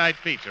Thursday night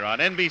feature on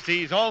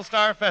NBC's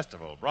All-Star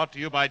Festival, brought to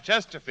you by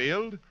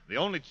Chesterfield, the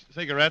only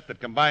cigarette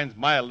that combines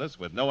mildness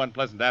with no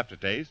unpleasant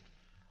aftertaste,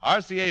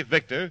 RCA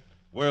Victor,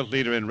 world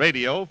leader in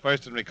radio,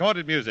 first in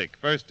recorded music,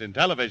 first in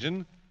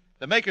television,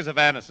 the makers of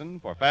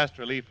Anacin for fast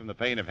relief from the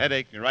pain of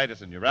headache, neuritis,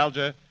 and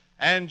neuralgia,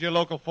 and your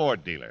local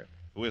Ford dealer,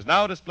 who is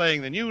now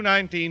displaying the new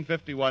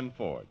 1951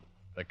 Ford,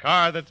 the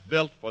car that's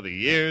built for the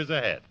years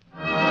ahead.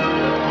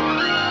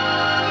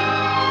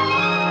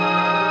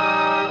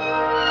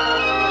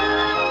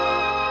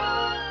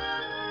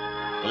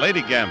 The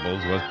Lady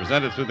Gambles was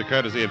presented through the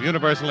courtesy of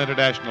Universal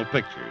International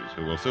Pictures,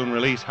 who will soon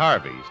release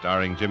Harvey,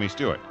 starring Jimmy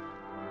Stewart.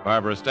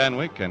 Barbara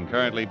Stanwyck can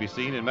currently be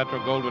seen in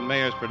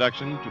Metro-Goldwyn-Mayer's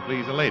production To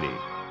Please a Lady.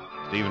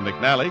 Stephen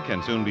McNally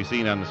can soon be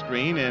seen on the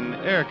screen in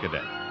Air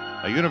Cadet,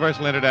 a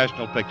Universal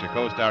International picture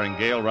co-starring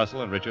Gail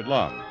Russell and Richard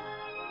Long.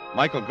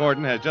 Michael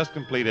Gordon has just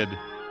completed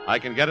I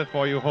Can Get It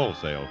For You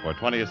Wholesale for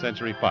 20th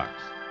Century Fox,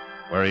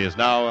 where he is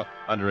now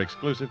under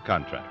exclusive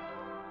contract.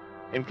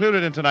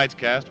 Included in tonight's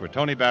cast were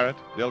Tony Barrett,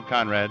 Bill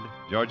Conrad,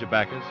 Georgia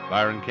Backus,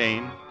 Byron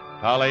Kane,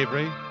 Paul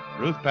Avery,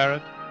 Ruth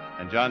Parrott,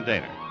 and John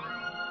Daner.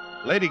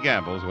 Lady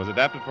Gambles was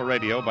adapted for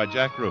radio by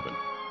Jack Rubin.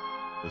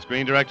 The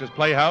Screen Directors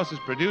Playhouse is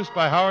produced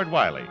by Howard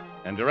Wiley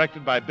and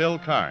directed by Bill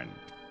Karn.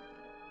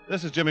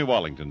 This is Jimmy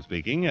Wallington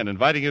speaking and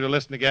inviting you to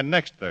listen again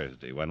next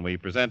Thursday when we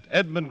present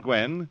Edmund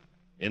Gwenn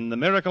in The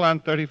Miracle on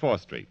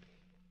 34th Street.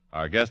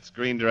 Our guest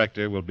screen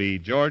director will be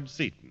George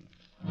Seaton.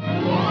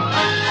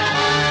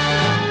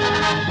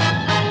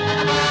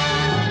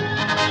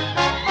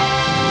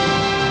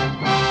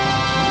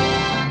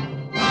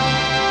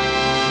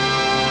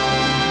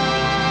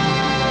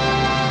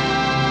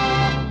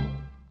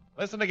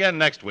 Listen again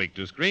next week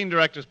to Screen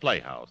Directors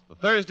Playhouse, the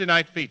Thursday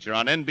night feature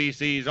on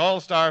NBC's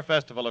All-Star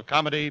Festival of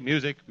Comedy,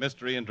 Music,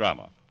 Mystery, and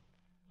Drama.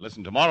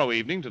 Listen tomorrow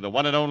evening to the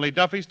one and only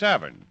Duffy's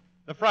Tavern,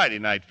 the Friday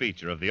night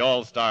feature of the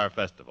All-Star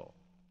Festival.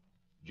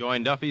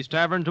 Join Duffy's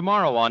Tavern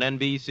tomorrow on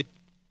NBC.